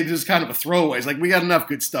them say this is kind of a throwaway. It's like, we got enough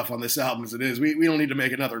good stuff on this album as it is. We don't need to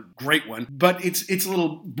make another great one. But it's a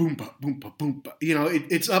little boompa, boompa, boompa.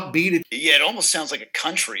 It's upbeat. It almost sounds like a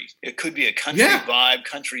country. It could be a country vibe,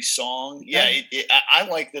 country song. Yeah, I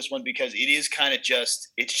like this one because it is kind of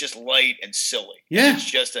it's just light and silly. Yeah. It's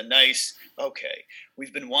just a nice okay,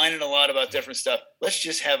 we've been whining a lot about different stuff. Let's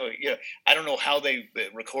just have I don't know how they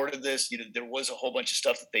recorded this. There was a whole bunch of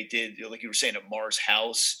stuff that they did, like you were saying, at Mars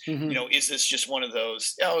House. Mm-hmm. Is this just one of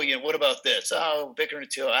those, what about this? Oh, bickering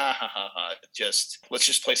too. Let's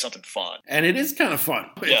just play something fun. And it is kind of fun.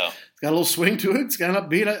 Yeah. It's got a little swing to it. It's kind of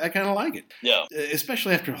upbeat. I kind of like it. Yeah.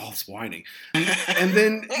 Especially after all this whining. And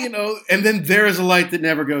then, and then There Is a Light That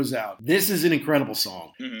Never Goes Out. This is an incredible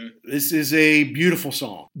song. Mm-hmm. This is a beautiful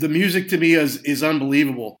song. The music to me is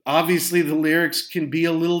unbelievable. Obviously, the lyrics can be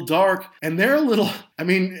a little dark, and they're a little,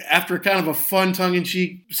 after kind of a fun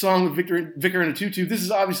tongue-in-cheek song with Vicar and a Tutu, this is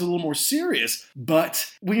obviously a little more serious.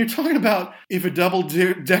 But when you're talking about if a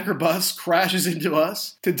double-decker bus crashes into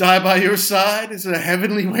us, to die by your side is a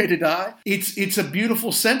heavenly way to die. It's a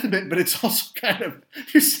beautiful sentiment, but it's also kind of,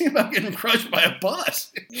 you're singing about getting crushed by a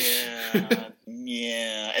bus. Yeah.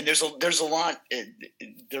 Yeah, and there's a lot.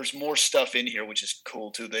 There's more stuff in here, which is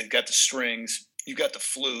cool too. They've got the strings, you got the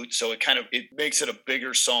flute, so it makes it a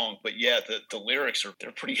bigger song. But yeah, the lyrics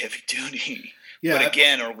they're pretty heavy duty. Yeah. But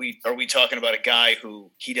again, are we talking about a guy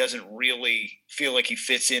who he doesn't really feel like he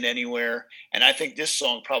fits in anywhere? And I think this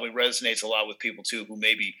song probably resonates a lot with people too, who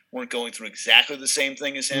maybe weren't going through exactly the same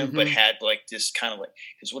thing as him, but had like this kind of like,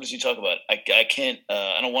 because what does he talk about? I can't.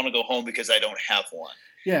 I don't want to go home because I don't have one.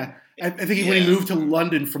 Yeah, I think when he moved to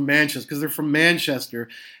London from Manchester, because they're from Manchester,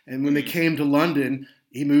 and when they came to London,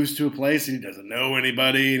 he moves to a place and he doesn't know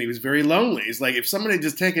anybody, and he was very lonely. He's like, if somebody had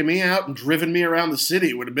just taken me out and driven me around the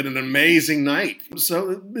city, it would have been an amazing night.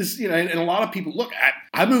 So this, and a lot of people, look,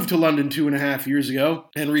 I moved to London 2.5 years ago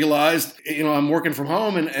and realized, I'm working from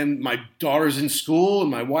home and my daughter's in school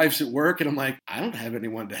and my wife's at work, and I'm like, I don't have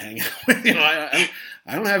anyone to hang out with.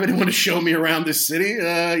 I don't have anyone to show me around this city.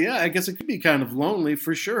 I guess it could be kind of lonely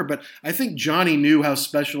for sure. But I think Johnny knew how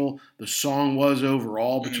special the song was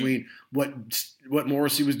overall between what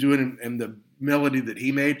Morrissey was doing and the melody that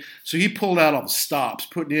he made. So he pulled out all the stops,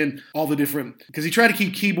 putting in all the different, because he tried to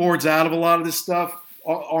keep keyboards out of a lot of this stuff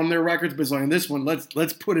on their records, but it's like, this one,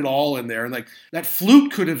 let's put it all in there. And like that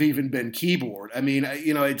flute could have even been keyboard.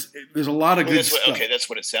 There's a lot of good stuff. Okay, that's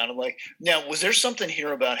what it sounded like. Now, was there something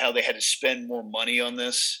here about how they had to spend more money on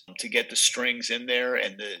this to get the strings in there,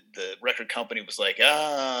 and the record company was like,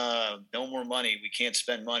 no more money, we can't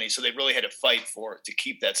spend money, so they really had to fight for it to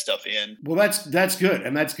keep that stuff in? Well, that's good,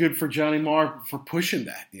 and that's good for Johnny Marr for pushing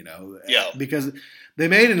that, because they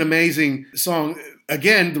made an amazing song.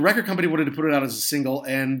 Again, the record company wanted to put it out as a single,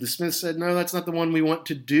 and the Smiths said, no, that's not the one we want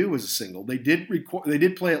to do as a single. They did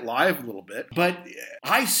play it live a little bit, but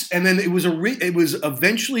and then it was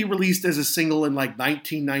eventually released as a single in like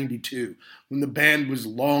 1992 when the band was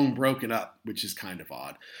long broken up, which is kind of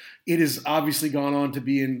odd. It has obviously gone on to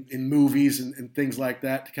be in movies and things like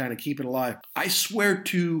that to kind of keep it alive. I swear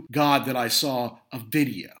to God that I saw a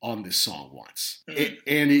video on this song once.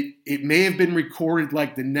 It may have been recorded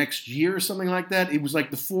like the next year or something like that. It was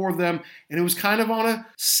like the four of them, and it was kind of on a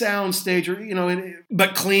sound stage,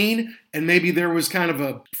 but clean. And maybe there was kind of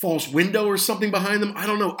a false window or something behind them. I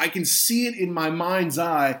don't know. I can see it in my mind's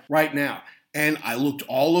eye right now. And I looked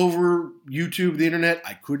all over YouTube, the internet.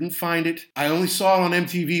 I couldn't find it. I only saw it on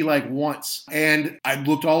MTV like once. And I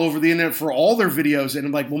looked all over the internet for all their videos. And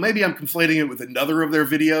I'm like, well, maybe I'm conflating it with another of their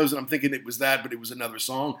videos. And I'm thinking it was that, but it was another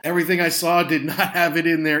song. Everything I saw did not have it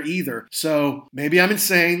in there either. So maybe I'm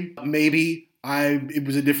insane. Maybe it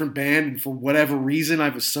was a different band. And for whatever reason,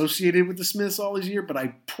 I've associated with the Smiths all these years. But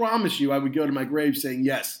I promise you, I would go to my grave saying,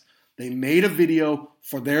 yes, they made a video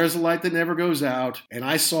for There's a Light That Never Goes Out, and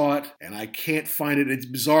I saw it, and I can't find it. It's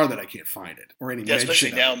bizarre that I can't find it. Or any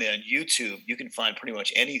especially now, man, on YouTube, you can find pretty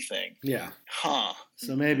much anything. Yeah. Huh.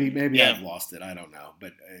 So maybe I've lost it. I don't know.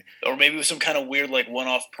 But or maybe it was some kind of weird, like,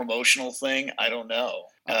 one-off promotional thing. I don't know.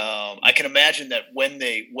 I can imagine that when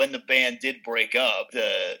the band did break up,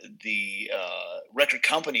 the record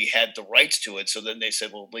company had the rights to it. So then they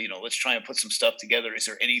said, well, let's try and put some stuff together. Is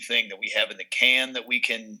there anything that we have in the can that we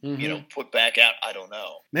can, put back out? I don't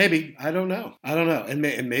know. Maybe. I don't know. And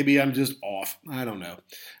maybe I'm just off. I don't know.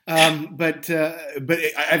 But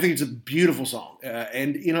I think it's a beautiful song.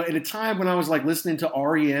 And at a time when I was like listening to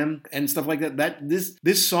REM and stuff like that,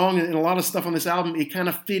 this song and a lot of stuff on this album, it kind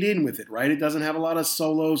of fit in with it, right? It doesn't have a lot of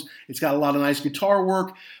solos. It's got a lot of nice guitar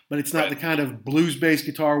work, but it's not the kind of blues-based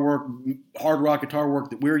guitar work, hard rock guitar work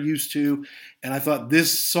that we're used to. And I thought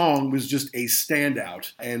this song was just a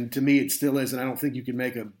standout. And to me, it still is. And I don't think you can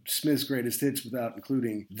make a Smiths Greatest Hits without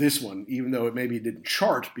including this one, even though it didn't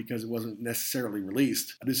chart because it wasn't necessarily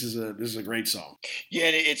released. This is a great song. Yeah,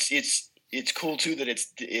 and it's it's cool too that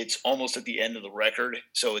it's almost at the end of the record,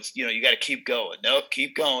 so it's, you got to keep going. Nope,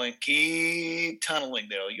 keep going, keep tunneling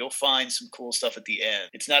there. You'll find some cool stuff at the end.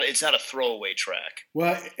 It's not a throwaway track.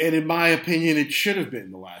 Well, and in my opinion, it should have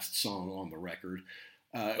been the last song on the record.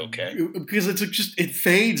 Okay. Because it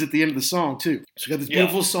fades at the end of the song too. So you got this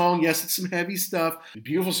beautiful song. Yes, it's some heavy stuff.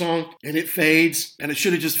 Beautiful song, and it fades, and it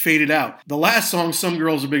should have just faded out. The last song, "Some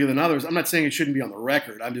Girls Are Bigger Than Others," I'm not saying it shouldn't be on the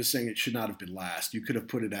record. I'm just saying it should not have been last. You could have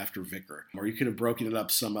put it after Vicar, or you could have broken it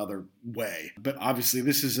up some other way. But obviously,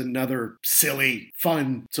 this is another silly,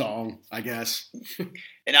 fun song, I guess.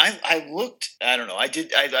 And I looked. I don't know.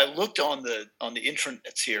 I looked on the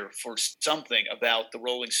intranets here for something about the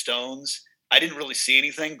Rolling Stones. I didn't really see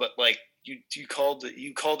anything, but like you called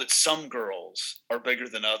it "Some Girls Are Bigger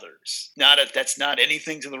Than Others." That's not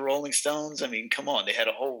anything to the Rolling Stones. I mean, come on, they had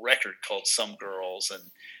a whole record called "Some Girls," and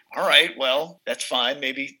all right, well, that's fine.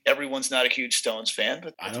 Maybe everyone's not a huge Stones fan,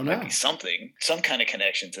 but I don't know. Might be some kind of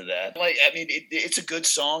connection to that. Like, I mean, it's a good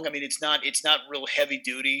song. I mean, it's not real heavy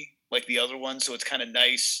duty like the other one, so it's kind of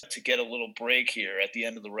nice to get a little break here at the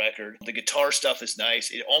end of the record. The guitar stuff is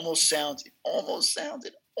nice. It almost sounds a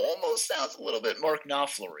little bit Mark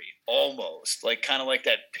Knopfler-y, almost like kind of like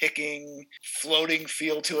that picking, floating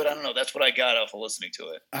feel to it. I don't know. That's what I got off of listening to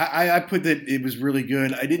it. I put that it was really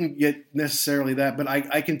good. I didn't get necessarily that, but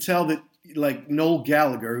I can tell that, like Noel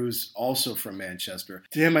Gallagher, who's also from Manchester,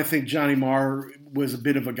 to him, I think Johnny Marr was a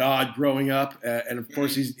bit of a god growing up, and of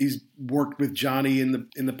course he's worked with Johnny in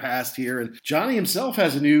the past here, and Johnny himself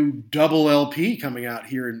has a new double LP coming out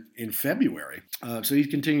here in February, so he's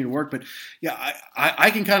continuing to work. But yeah, I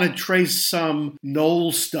can kind of trace some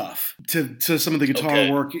Noel stuff to some of the guitar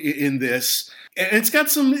work in this. And it's got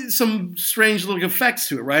some strange little effects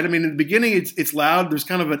to it, right? I mean, in the beginning, it's loud. There's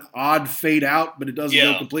kind of an odd fade out, but it doesn't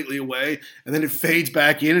go completely away. And then it fades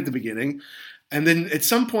back in at the beginning. And then at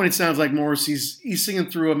some point, it sounds like Morrissey's singing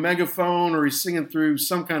through a megaphone, or he's singing through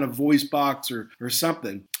some kind of voice box or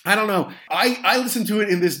something. I don't know. I listen to it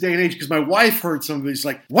in this day and age because my wife heard some of it. She's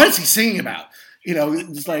like, what is he singing about?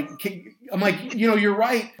 It's like, I'm like, you're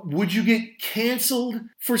right. Would you get canceled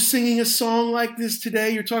for singing a song like this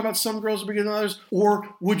today? You're talking about "Some Girls Are Bigger Than Others,"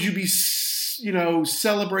 or would you be,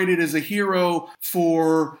 celebrated as a hero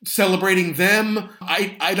for celebrating them?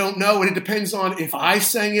 I don't know. And it depends on if I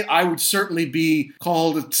sang it, I would certainly be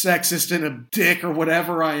called a sexist and a dick or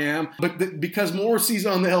whatever I am. But because Morrissey's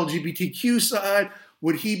on the LGBTQ side,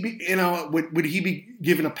 would he be, would he be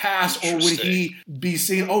given a pass, or would he be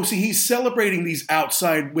seen, he's celebrating these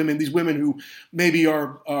outside women, these women who maybe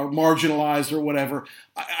are marginalized or whatever.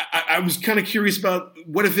 I was kind of curious about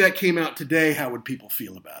what if that came out today, how would people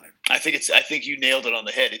feel about it? I think you nailed it on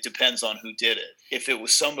the head. It depends on who did it. If it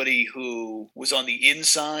was somebody who was on the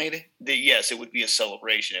inside, then yes, it would be a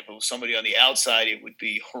celebration. If it was somebody on the outside, it would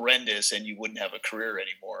be horrendous and you wouldn't have a career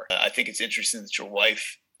anymore. I think it's interesting that your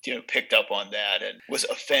wife picked up on that and was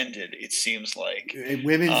offended, it seems like.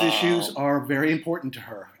 Women's issues are very important to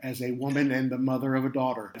her as a woman and the mother of a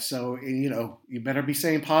daughter. So, you better be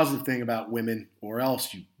saying positive thing about women or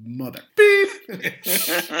else, you mother. Beep!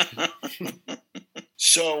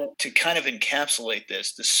 So, to kind of encapsulate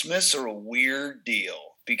this, the Smiths are a weird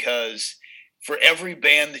deal because for every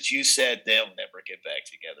band that you said they'll never get back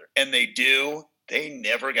together, and they do, they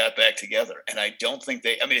never got back together. And I don't think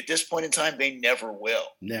at this point in time, they never will.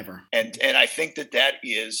 Never. And I think that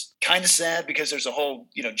is kind of sad because there's a whole,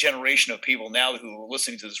 generation of people now who are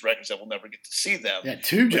listening to this record that will never get to see them. Yeah,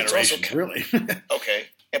 two generations, really. Okay.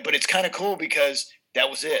 But it's kind of cool because that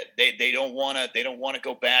was it. They don't want to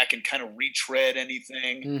go back and kind of retread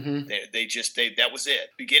anything. Mm-hmm. That was it.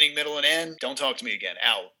 Beginning, middle, and end. Don't talk to me again.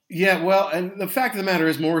 Out. Yeah, well, and the fact of the matter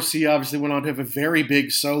is Morrissey obviously went on to have a very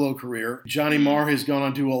big solo career. Johnny Marr has gone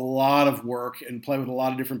on to do a lot of work and play with a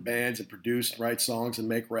lot of different bands and produce, write songs, and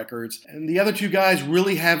make records. And the other two guys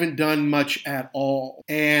really haven't done much at all.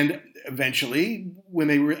 And eventually, when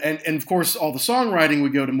they and of course, all the songwriting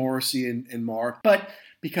would go to Morrissey and Marr. But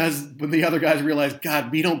because when the other guys realized,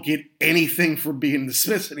 God, we don't get anything for being the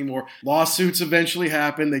Smiths anymore. Lawsuits eventually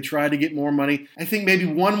happened. They tried to get more money. I think maybe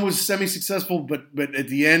one was semi-successful, but at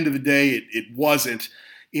the end of the day, it wasn't,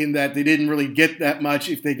 in that they didn't really get that much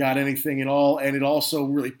if they got anything at all. And it also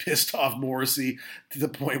really pissed off Morrissey to the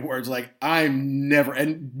point where it's like, I'm never.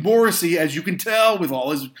 And Morrissey, as you can tell with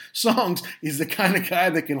all his songs, is the kind of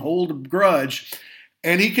guy that can hold a grudge,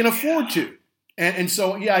 and he can afford to. And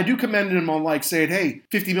so, yeah, I do commend him on like saying, hey,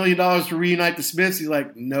 $50 million to reunite the Smiths. He's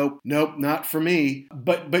like, nope, not for me.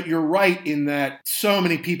 But you're right in that so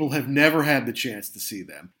many people have never had the chance to see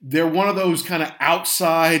them. They're one of those kind of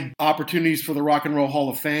outside opportunities for the Rock and Roll Hall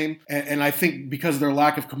of Fame. And I think because of their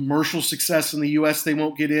lack of commercial success in the U.S., they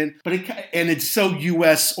won't get in. But it's so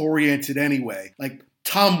U.S. oriented anyway. Like,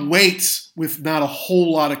 Tom Waits, with not a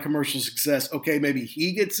whole lot of commercial success, okay, maybe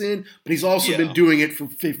he gets in, but he's also been doing it for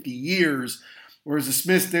 50 years. Whereas the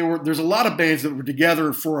Smiths, there's a lot of bands that were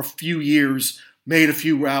together for a few years, made a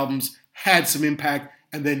few albums, had some impact,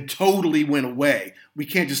 and then totally went away. We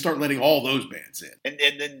can't just start letting all those bands in. And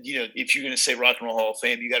then, if you're going to say Rock and Roll Hall of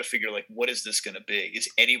Fame, you got to figure, like, what is this going to be? Is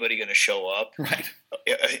anybody going to show up? Right.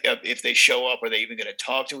 If they show up, are they even going to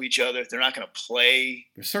talk to each other? If they're not going to play,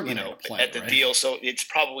 they're certainly not going to play, at the deal, so it's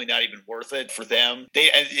probably not even worth it for them.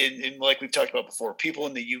 And like we've talked about before, people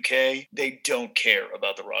in the UK, they don't care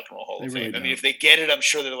about the Rock and Roll Hall of Fame. I mean, if they get it, I'm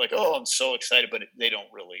sure they're like, oh, I'm so excited, but they don't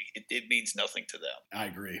really. It means nothing to them. I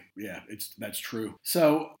agree. Yeah, that's true.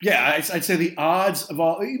 So, yeah, I'd say the odds of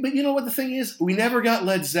all, but you know what the thing is? We never got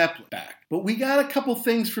Led Zeppelin back, but we got a couple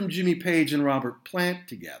things from Jimmy Page and Robert Plant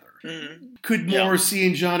together. Mm-hmm. Could Morrissey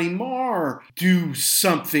and Johnny Marr do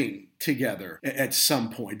something together at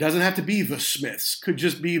some point? Doesn't have to be the Smiths. Could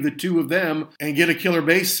just be the two of them and get a killer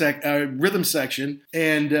bass rhythm section.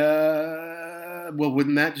 And,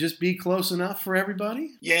 wouldn't that just be close enough for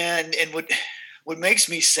everybody? Yeah, and what makes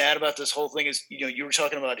me sad about this whole thing is, you were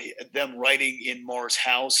talking about them writing in Marr's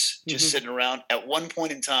house, just sitting around. At one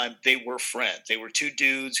point in time, they were friends. They were two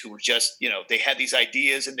dudes who were just, they had these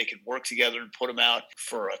ideas and they could work together and put them out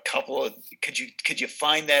for a couple of. Could you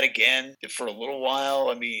find that again for a little while?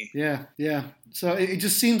 I mean, yeah. So it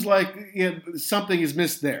just seems like something is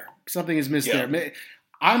missed there. Something is missed there.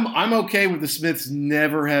 I'm okay with the Smiths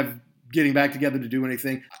never have getting back together to do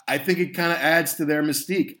anything. I think it kind of adds to their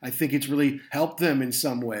mystique. I think it's really helped them in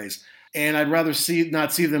some ways. And I'd rather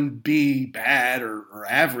not see them be bad or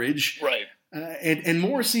average. Right. And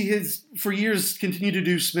Morrissey has, for years, continued to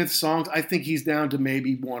do Smith songs. I think he's down to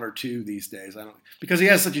maybe one or two these days. Because he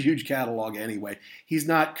has such a huge catalog anyway. He's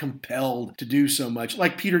not compelled to do so much.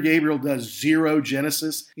 Like Peter Gabriel does zero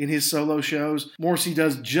Genesis in his solo shows. Morrissey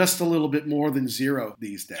does just a little bit more than zero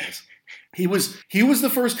these days. He was the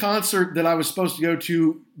first concert that I was supposed to go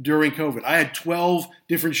to during COVID. I had 12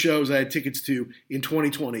 different shows I had tickets to in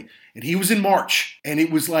 2020. And he was in March. And it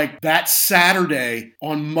was like that Saturday,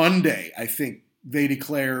 on Monday, I think, they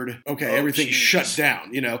declared, everything shut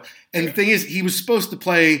down, And the thing is, he was supposed to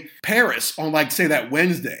play Paris on, say, that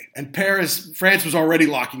Wednesday. And France was already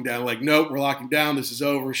locking down. Like, nope, we're locking down. This is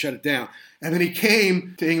over. Shut it down. And then he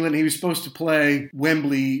came to England. He was supposed to play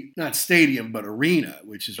Wembley, not stadium, but arena,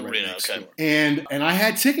 which is right next door. And I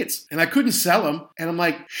had tickets, and I couldn't sell them. And I'm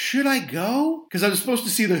like, should I go? Because I was supposed to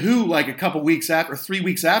see The Who a couple weeks after, or 3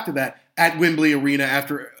 weeks after that, at Wembley Arena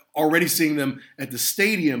after already seeing them at the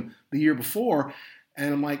stadium the year before.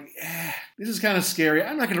 And I'm like, this is kind of scary.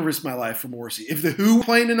 I'm not going to risk my life for Morrissey. If The Who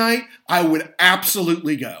playing tonight, I would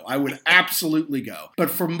absolutely go. But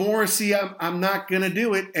for Morrissey, I'm not going to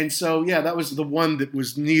do it. And so, that was the one that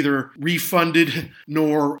was neither refunded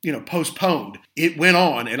nor, postponed. It went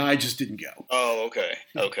on, and I just didn't go. Oh, okay.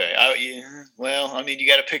 Well, I mean, you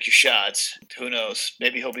got to pick your shots. Who knows?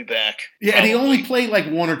 Maybe he'll be back. Yeah, and he only played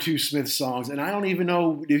one or two Smith songs, and I don't even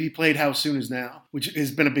know if he played How Soon Is Now, which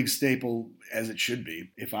has been a big staple, as it should be.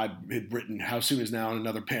 If I had written How Soon Is Now in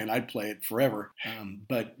another band, I'd play it forever.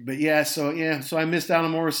 So I missed out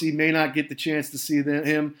on Morrissey. May not get the chance to see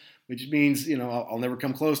him, which means, I'll never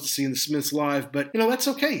come close to seeing the Smiths live. But, that's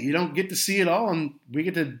okay. You don't get to see it all, and we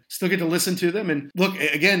still get to listen to them. And look,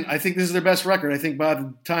 again, I think this is their best record. I think by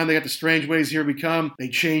the time they got to Strange Ways, Here We Come, they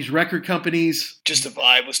changed record companies. Just the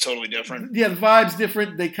vibe was totally different. Yeah, the vibe's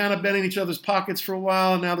different. They kind of been in each other's pockets for a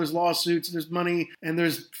while, and now there's lawsuits, and there's money, and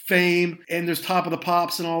there's fame, and there's Top of the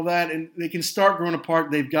Pops and all that, and they can start growing apart.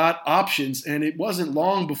 They've got options, and it wasn't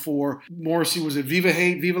long before Morrissey was at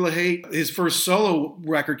Viva La Hate. His first solo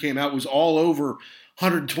record came out, was all over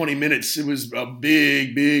 120 minutes. It was a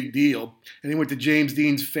big, big deal. And he went to James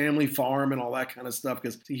Dean's family farm and all that kind of stuff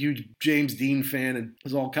because he's a huge James Dean fan and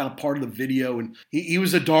was all kind of part of the video. And he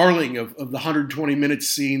was a darling of the 120 minutes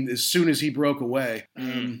scene as soon as he broke away.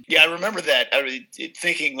 Yeah, I remember that. I was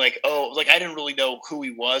thinking I didn't really know who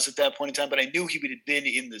he was at that point in time, but I knew he had been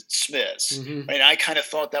in the Smiths. Mm-hmm. And I kind of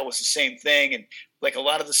thought that was the same thing. And a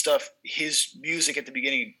lot of the stuff, his music at the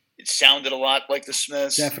beginning, it sounded a lot like the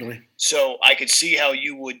Smiths. Definitely. So I could see how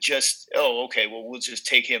you would just, we'll just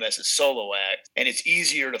take him as a solo act. And it's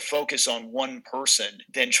easier to focus on one person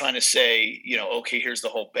than trying to say, here's the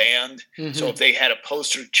whole band. Mm-hmm. So if they had a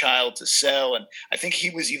poster child to sell, and I think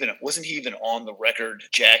wasn't he even on the record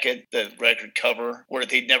jacket, the record cover, where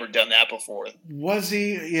they'd never done that before? Was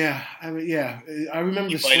he? Yeah. I remember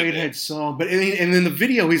the Suede Head song, but and in the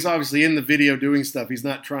video, he's obviously in the video doing stuff. He's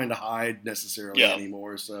not trying to hide necessarily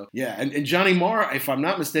anymore. So yeah, and Johnny Marr, if I'm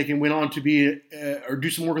not mistaken, went on to be or do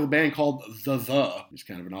some work with a band called The. It's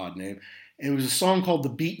kind of an odd name. And it was a song called The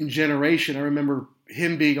Beaten Generation. I remember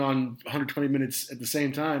him being on 120 Minutes at the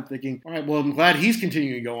same time, thinking, all right, well, I'm glad he's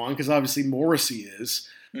continuing to go on because obviously Morrissey is.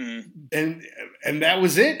 Mm-hmm. And that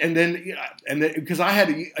was it. And then because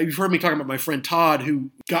you've heard me talking about my friend Todd, who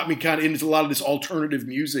got me kind of into a lot of this alternative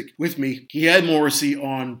music with me. He had Morrissey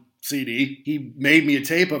on CD. He made me a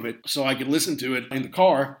tape of it so I could listen to it in the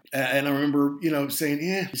car. And I remember, saying,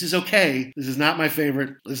 this is okay. This is not my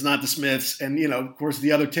favorite. This is not the Smiths. And, of course,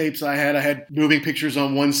 the other tapes I had Moving Pictures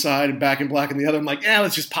on one side and Back in Black on the other. I'm like,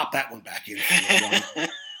 let's just pop that one back in.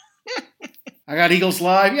 I got Eagles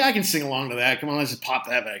Live. Yeah, I can sing along to that. Come on, let's just pop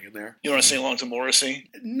that back in there. You want to sing along to Morrissey?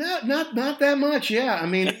 Not that much. Yeah, I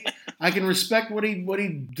mean, I can respect what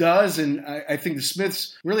he does, and I think the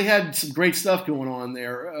Smiths really had some great stuff going on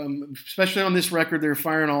there. Especially on this record, they're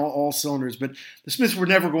firing all cylinders. But the Smiths were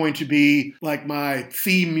never going to be like my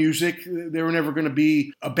theme music. They were never going to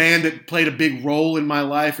be a band that played a big role in my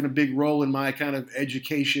life and a big role in my kind of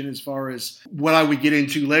education as far as what I would get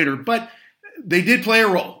into later. But they did play a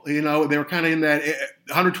role. They were kind of in that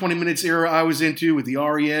 120 Minutes era I was into with the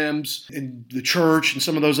REMs and the Church and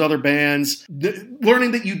some of those other bands.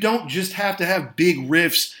 Learning that you don't just have to have big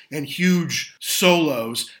riffs and huge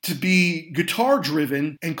solos to be guitar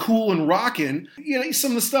driven and cool and rocking.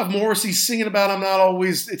 Some of the stuff Morrissey's singing about,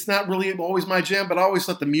 it's not really always my jam, but I always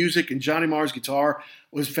thought the music and Johnny Marr's guitar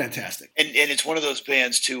was fantastic. And it's one of those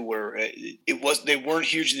bands too where they weren't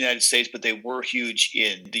huge in the United States, but they were huge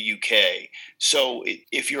in the UK. So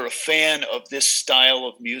if you're a fan of this style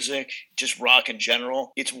of music, just rock in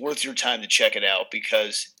general, it's worth your time to check it out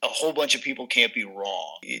because a whole bunch of people can't be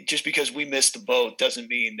wrong. Just because we missed the boat doesn't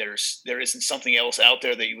mean there isn't something else out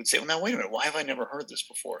there that you would say, well, now wait a minute, why have I never heard this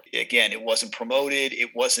before? Again, it wasn't promoted.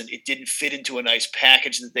 It didn't fit into a nice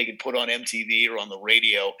package that they could put on MTV or on the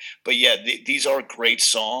radio. But yeah, these are great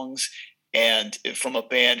songs. And from a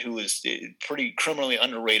band who is pretty criminally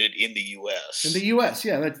underrated in the U.S. In the U.S.,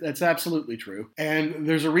 yeah, that's absolutely true. And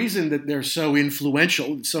there's a reason that they're so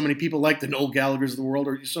influential. So many people like the Noel Gallaghers of the world,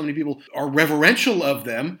 or so many people are reverential of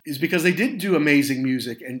them, is because they did do amazing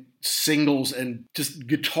music and singles and just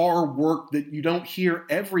guitar work that you don't hear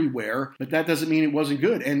everywhere, but that doesn't mean it wasn't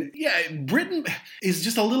good. And yeah, Britain is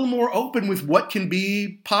just a little more open with what can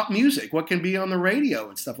be pop music, what can be on the radio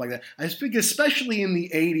and stuff like that. I think especially in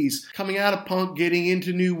the 80s, coming out of punk, getting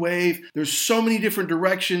into new wave, there's so many different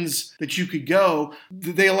directions that you could go.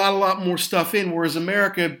 They allowed a lot more stuff in, whereas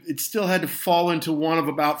America, it still had to fall into one of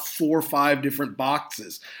about 4 or 5 different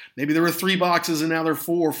boxes. Maybe there were 3 boxes and now there are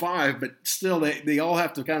 4 or 5, but still they all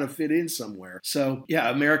have to kind of fit in somewhere. So yeah,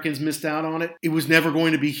 Americans missed out on it. It was never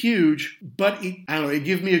going to be huge, but it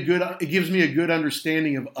gives me a good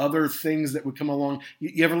understanding of other things that would come along.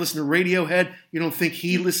 You ever listen to Radiohead? You don't think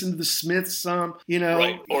he listened to the Smiths some,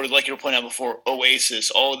 Right. Or like you were pointing out before,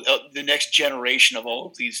 Oasis, all the next generation of all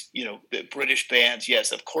of these, the British bands.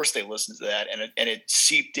 Yes, of course they listened to that, and it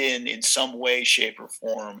seeped in some way, shape, or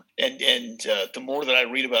form. And the more that I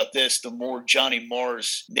read about this, the more Johnny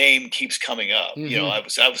Marr's name keeps coming up.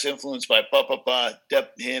 Mm-hmm. I was influenced by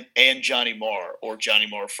him and Johnny Marr, or Johnny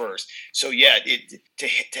Marr first. So yeah,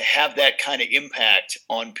 to have that kind of impact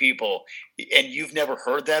on people, and you've never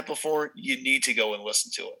heard that before, you need to go and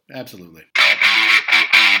listen to it. Absolutely.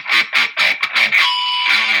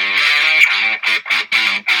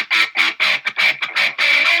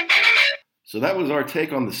 So that was our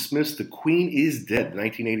take on the Smiths' The Queen is Dead,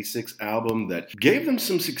 1986 album that gave them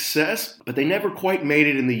some success, but they never quite made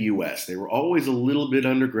it in the U.S. They were always a little bit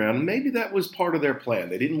underground, and maybe that was part of their plan.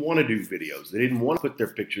 They didn't want to do videos. They didn't want to put their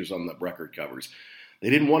pictures on the record covers. They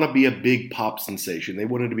didn't want to be a big pop sensation. They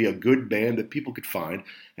wanted to be a good band that people could find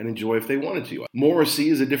and enjoy if they wanted to. Morrissey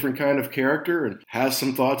is a different kind of character and has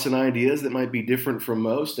some thoughts and ideas that might be different from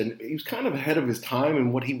most, and he was kind of ahead of his time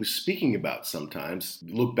in what he was speaking about sometimes.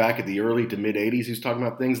 Look back at the early to mid-'80s, he was talking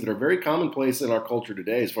about things that are very commonplace in our culture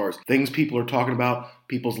today as far as things people are talking about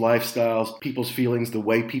people's lifestyles, people's feelings, the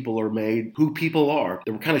way people are made, who people are.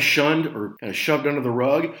 They were kind of shunned or kind of shoved under the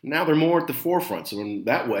rug. Now they're more at the forefront. So in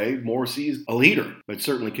that way, Morrissey is a leader, but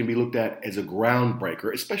certainly can be looked at as a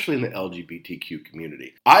groundbreaker, especially in the LGBTQ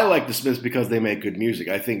community. I like the Smiths because they make good music.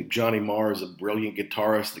 I think Johnny Marr is a brilliant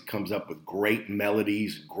guitarist that comes up with great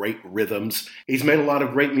melodies, great rhythms. He's made a lot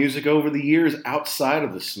of great music over the years outside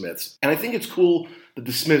of the Smiths. And I think it's cool that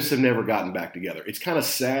the Smiths have never gotten back together. It's kind of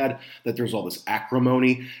sad that there's all this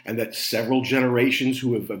acrimony and that several generations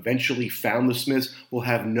who have eventually found the Smiths will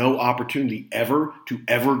have no opportunity ever to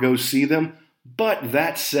go see them. But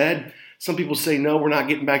that said, some people say, no, we're not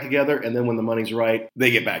getting back together. And then when the money's right, they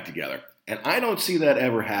get back together. And I don't see that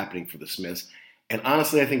ever happening for the Smiths. And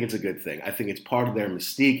honestly, I think it's a good thing. I think it's part of their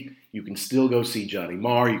mystique. You can still go see Johnny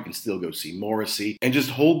Marr. You can still go see Morrissey. And just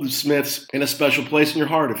hold the Smiths in a special place in your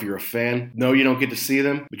heart if you're a fan. No, you don't get to see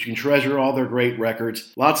them, but you can treasure all their great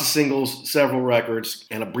records. Lots of singles, several records,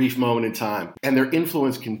 and a brief moment in time. And their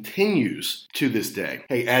influence continues to this day.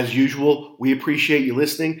 Hey, as usual, we appreciate you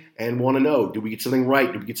listening and want to know, did we get something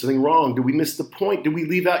right? Did we get something wrong? Did we miss the point? Did we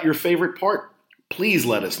leave out your favorite part? Please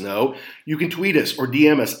let us know. You can tweet us or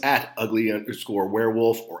DM us at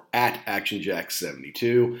ugly_werewolf or at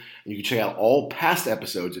actionjack72. And you can check out all past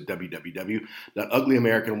episodes at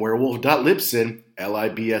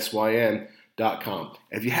www.uglyamericanwerewolf.libsyn.com.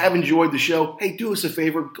 And if you have enjoyed the show, hey, do us a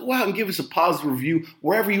favor. Go out and give us a positive review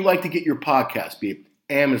wherever you like to get your podcast, be it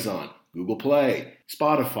Amazon, Google Play,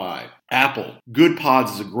 Spotify, Apple. Good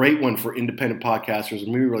Pods is a great one for independent podcasters,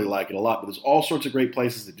 and we really like it a lot, but there's all sorts of great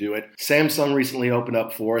places to do it. Samsung recently opened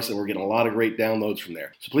up for us, and we're getting a lot of great downloads from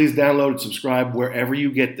there. So please download and subscribe wherever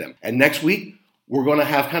you get them. And next week, we're going to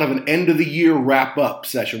have kind of an end-of-the-year wrap-up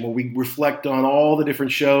session where we reflect on all the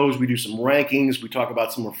different shows. We do some rankings. We talk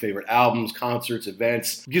about some of our favorite albums, concerts,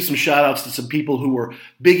 events. Give some shout-outs to some people who were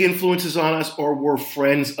big influences on us or were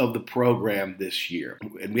friends of the program this year.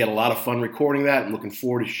 And we had a lot of fun recording that. I'm looking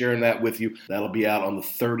forward to sharing that with you. That'll be out on the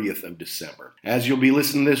 30th of December. As you'll be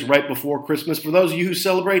listening to this right before Christmas, for those of you who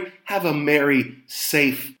celebrate, have a merry,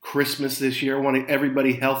 safe Christmas this year. I want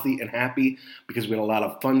everybody healthy and happy because we had a lot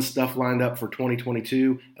of fun stuff lined up for 2022,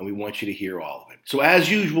 and we want you to hear all of it. So as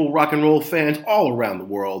usual, rock and roll fans all around the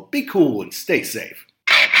world, be cool and stay safe.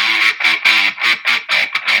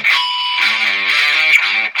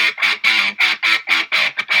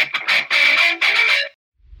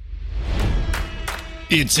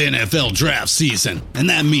 It's NFL draft season, and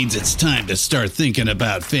that means it's time to start thinking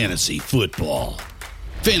about fantasy football.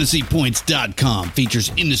 FantasyPoints.com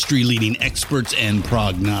features industry-leading experts and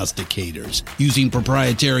prognosticators using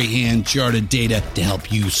proprietary hand-charted data to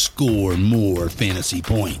help you score more fantasy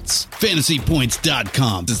points.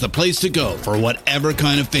 FantasyPoints.com is the place to go for whatever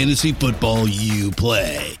kind of fantasy football you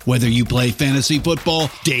play. Whether you play fantasy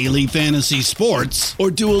football, daily fantasy sports,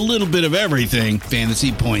 or do a little bit of everything,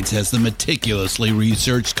 Fantasy Points has the meticulously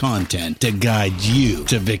researched content to guide you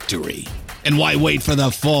to victory. And why wait for the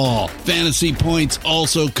fall? Fantasy Points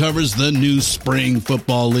also covers the new spring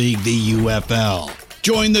football league, the UFL.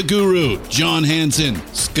 Join the guru, John Hansen,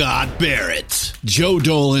 Scott Barrett, Joe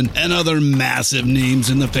Dolan, and other massive names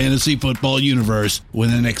in the fantasy football universe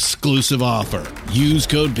with an exclusive offer. Use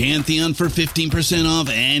code Pantheon for 15% off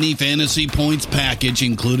any Fantasy Points package,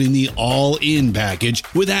 including the all-in package,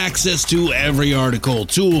 with access to every article,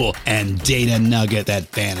 tool, and data nugget that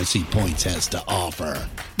Fantasy Points has to offer.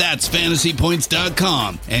 That's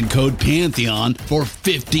FantasyPoints.com and code Pantheon for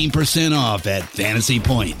 15% off at Fantasy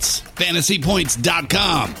Points.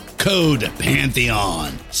 FantasyPoints.com, code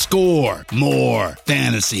Pantheon. Score more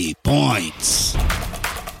fantasy points.